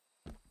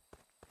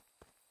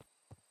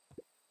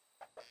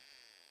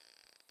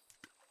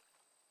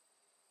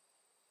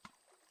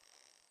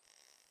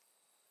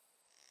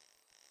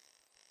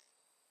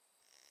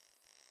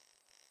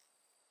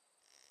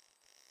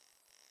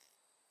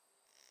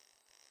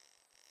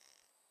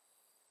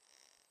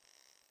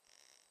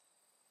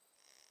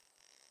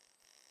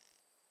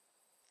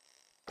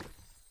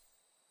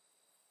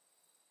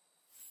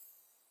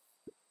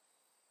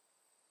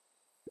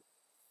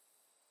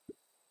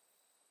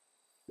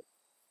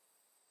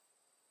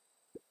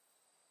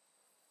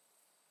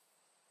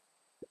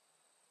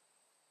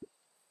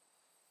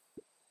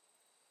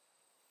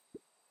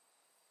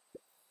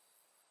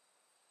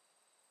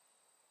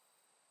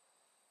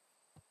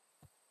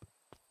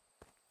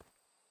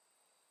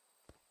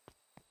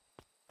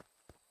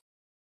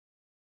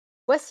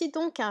 Voici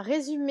donc un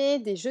résumé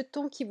des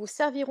jetons qui vous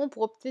serviront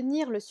pour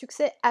obtenir le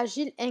succès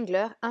Agile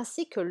Angler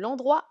ainsi que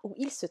l'endroit où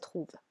il se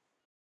trouve.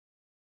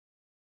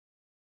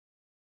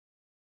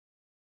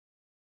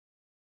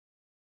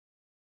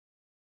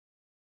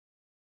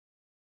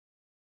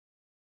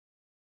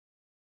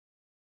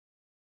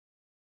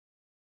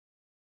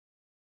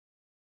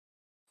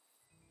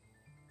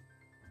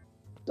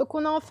 Donc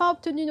on a enfin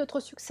obtenu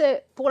notre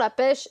succès pour la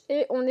pêche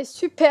et on est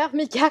super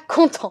méga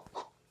content.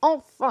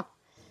 Enfin!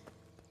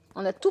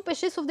 On a tout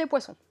pêché sauf des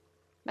poissons.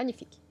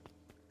 Magnifique.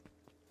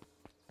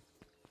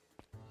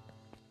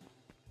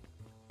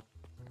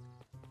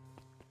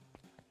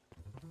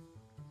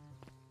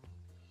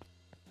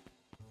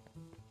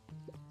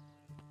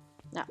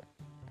 Ah,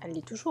 elle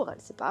l'est toujours, elle,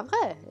 c'est pas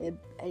vrai.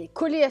 Elle est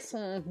collée à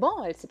son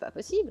banc, elle, c'est pas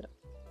possible.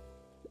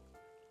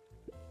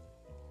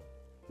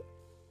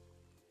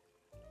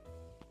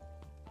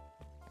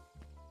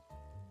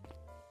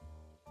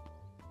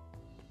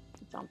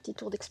 petit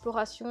tour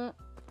d'exploration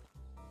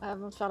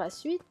avant de faire la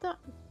suite.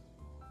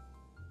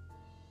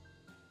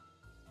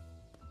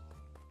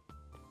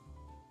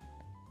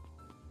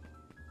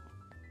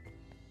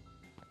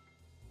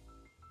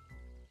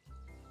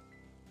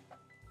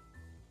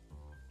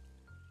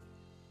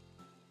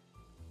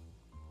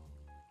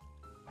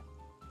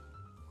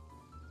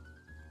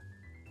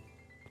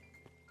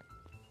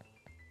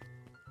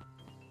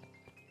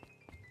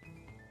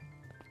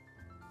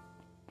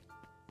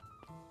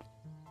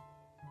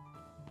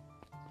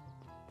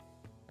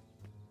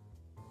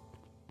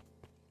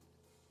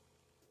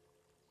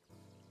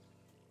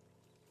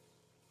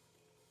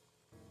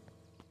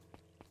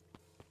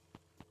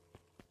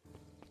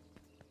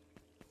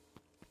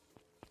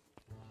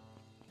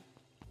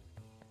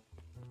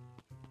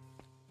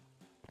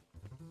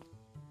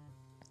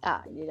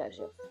 Ah, il est là,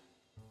 Géoff.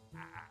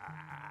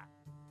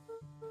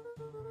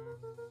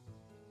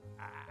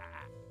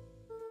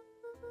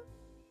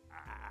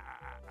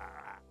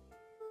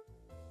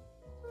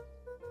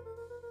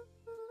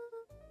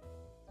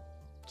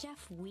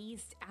 Jeff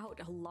wheezed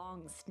out a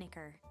long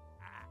snicker.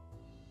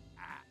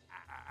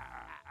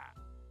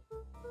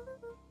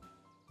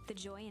 The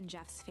joy in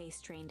Jeff's face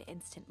drained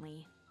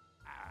instantly.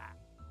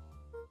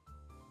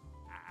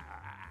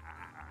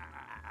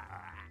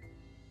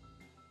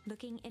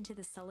 Looking into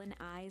the sullen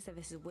eyes of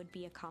his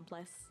would-be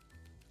accomplice,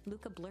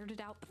 Luca blurted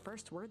out the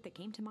first word that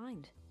came to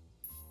mind.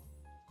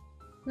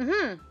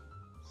 Bon,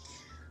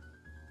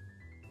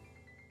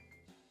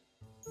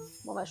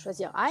 on va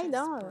choisir Hyde.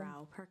 Jeff's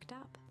brow perked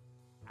up.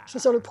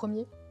 Choisir le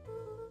premier.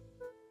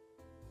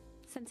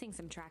 Sensing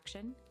some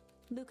traction,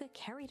 Luca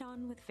carried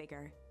on with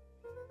vigor.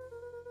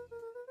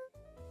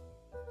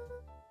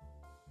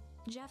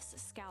 Jeff's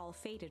scowl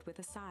faded with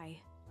a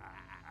sigh.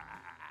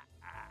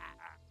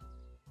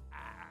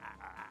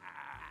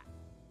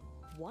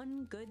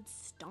 One good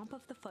stomp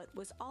of the foot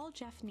was all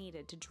Jeff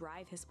needed to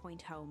drive his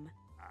point home.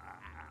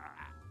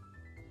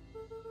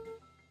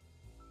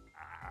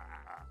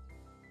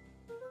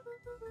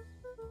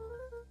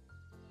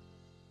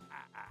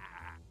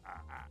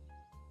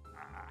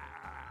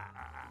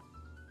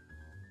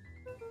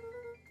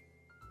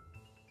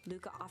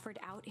 Luca offered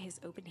out his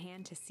open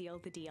hand to seal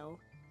the deal.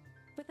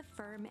 With a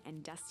firm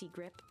and dusty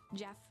grip,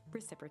 Jeff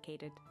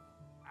reciprocated.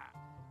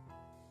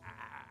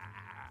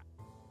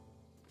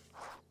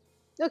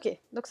 Ok,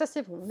 donc ça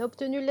c'est bon. On a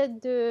obtenu l'aide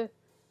de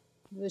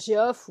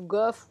Géoff ou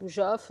Goff ou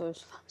Joff,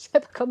 je sais pas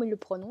comment il le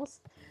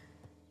prononce.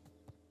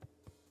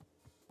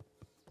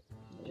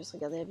 Je vais juste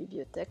regarder la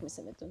bibliothèque, mais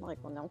ça m'étonnerait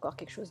qu'on ait encore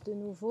quelque chose de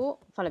nouveau.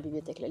 Enfin la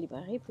bibliothèque, la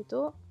librairie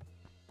plutôt.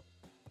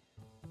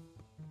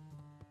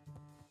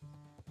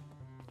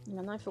 Et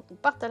maintenant il faut qu'on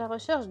parte à la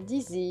recherche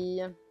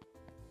d'Izzy.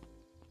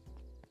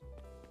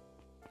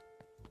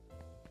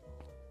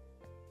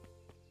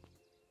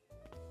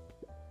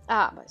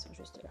 Ah, bah ils sont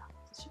juste là.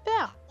 C'est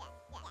super!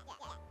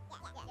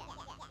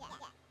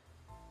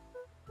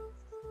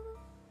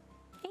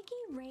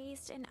 Iggy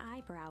raised an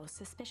eyebrow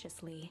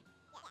suspiciously.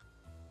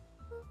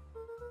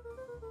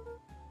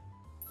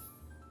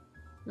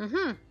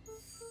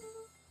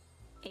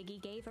 Iggy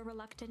gave a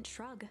reluctant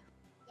shrug.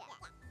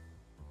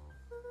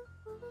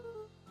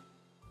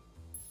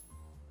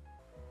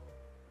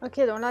 Ok,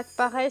 donc là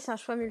pareil, c'est un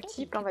choix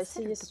multiple. On va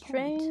essayer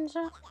Strange.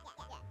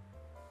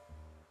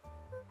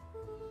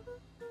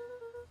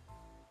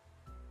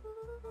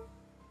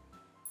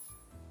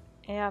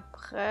 Et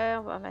après,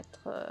 on va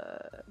mettre...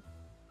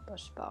 bah,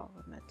 je sais pas, on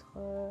va mettre...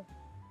 on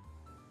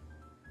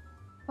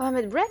va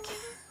mettre Break.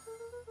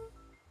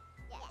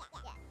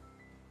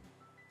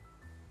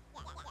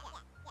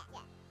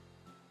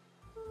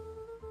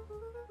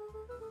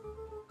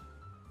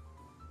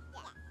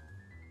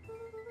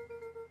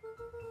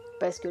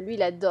 Parce que lui,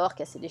 il adore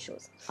casser des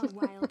choses. A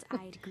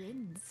wild-eyed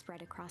grin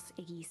spread across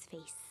Iggy's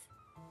face.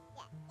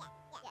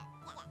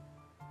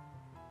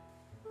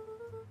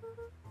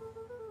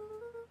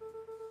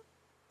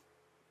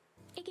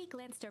 Iggy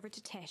glanced over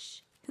to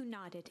Tish, who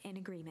nodded in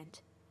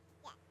agreement.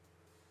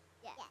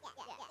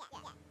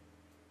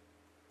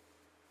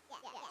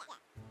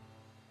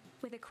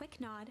 With a quick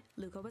nod,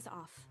 Luca was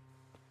off.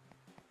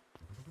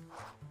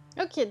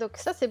 Ok, donc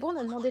ça c'est bon, on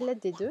a demandé l'aide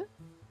des deux.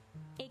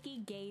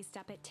 Iggy gazed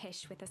up at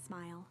Tish with a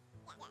smile.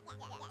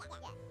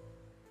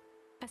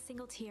 A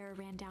single tear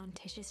ran down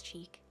Tish's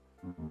cheek.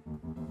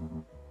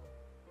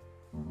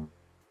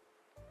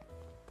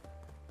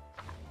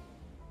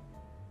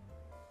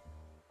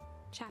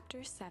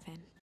 Chapter 7.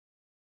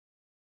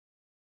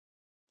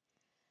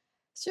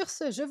 Sur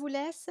ce, je vous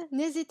laisse.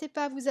 N'hésitez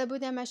pas à vous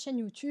abonner à ma chaîne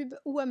YouTube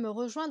ou à me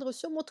rejoindre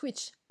sur mon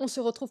Twitch. On se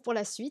retrouve pour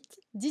la suite.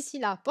 D'ici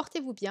là,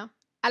 portez-vous bien.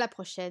 À la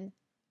prochaine.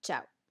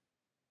 Ciao.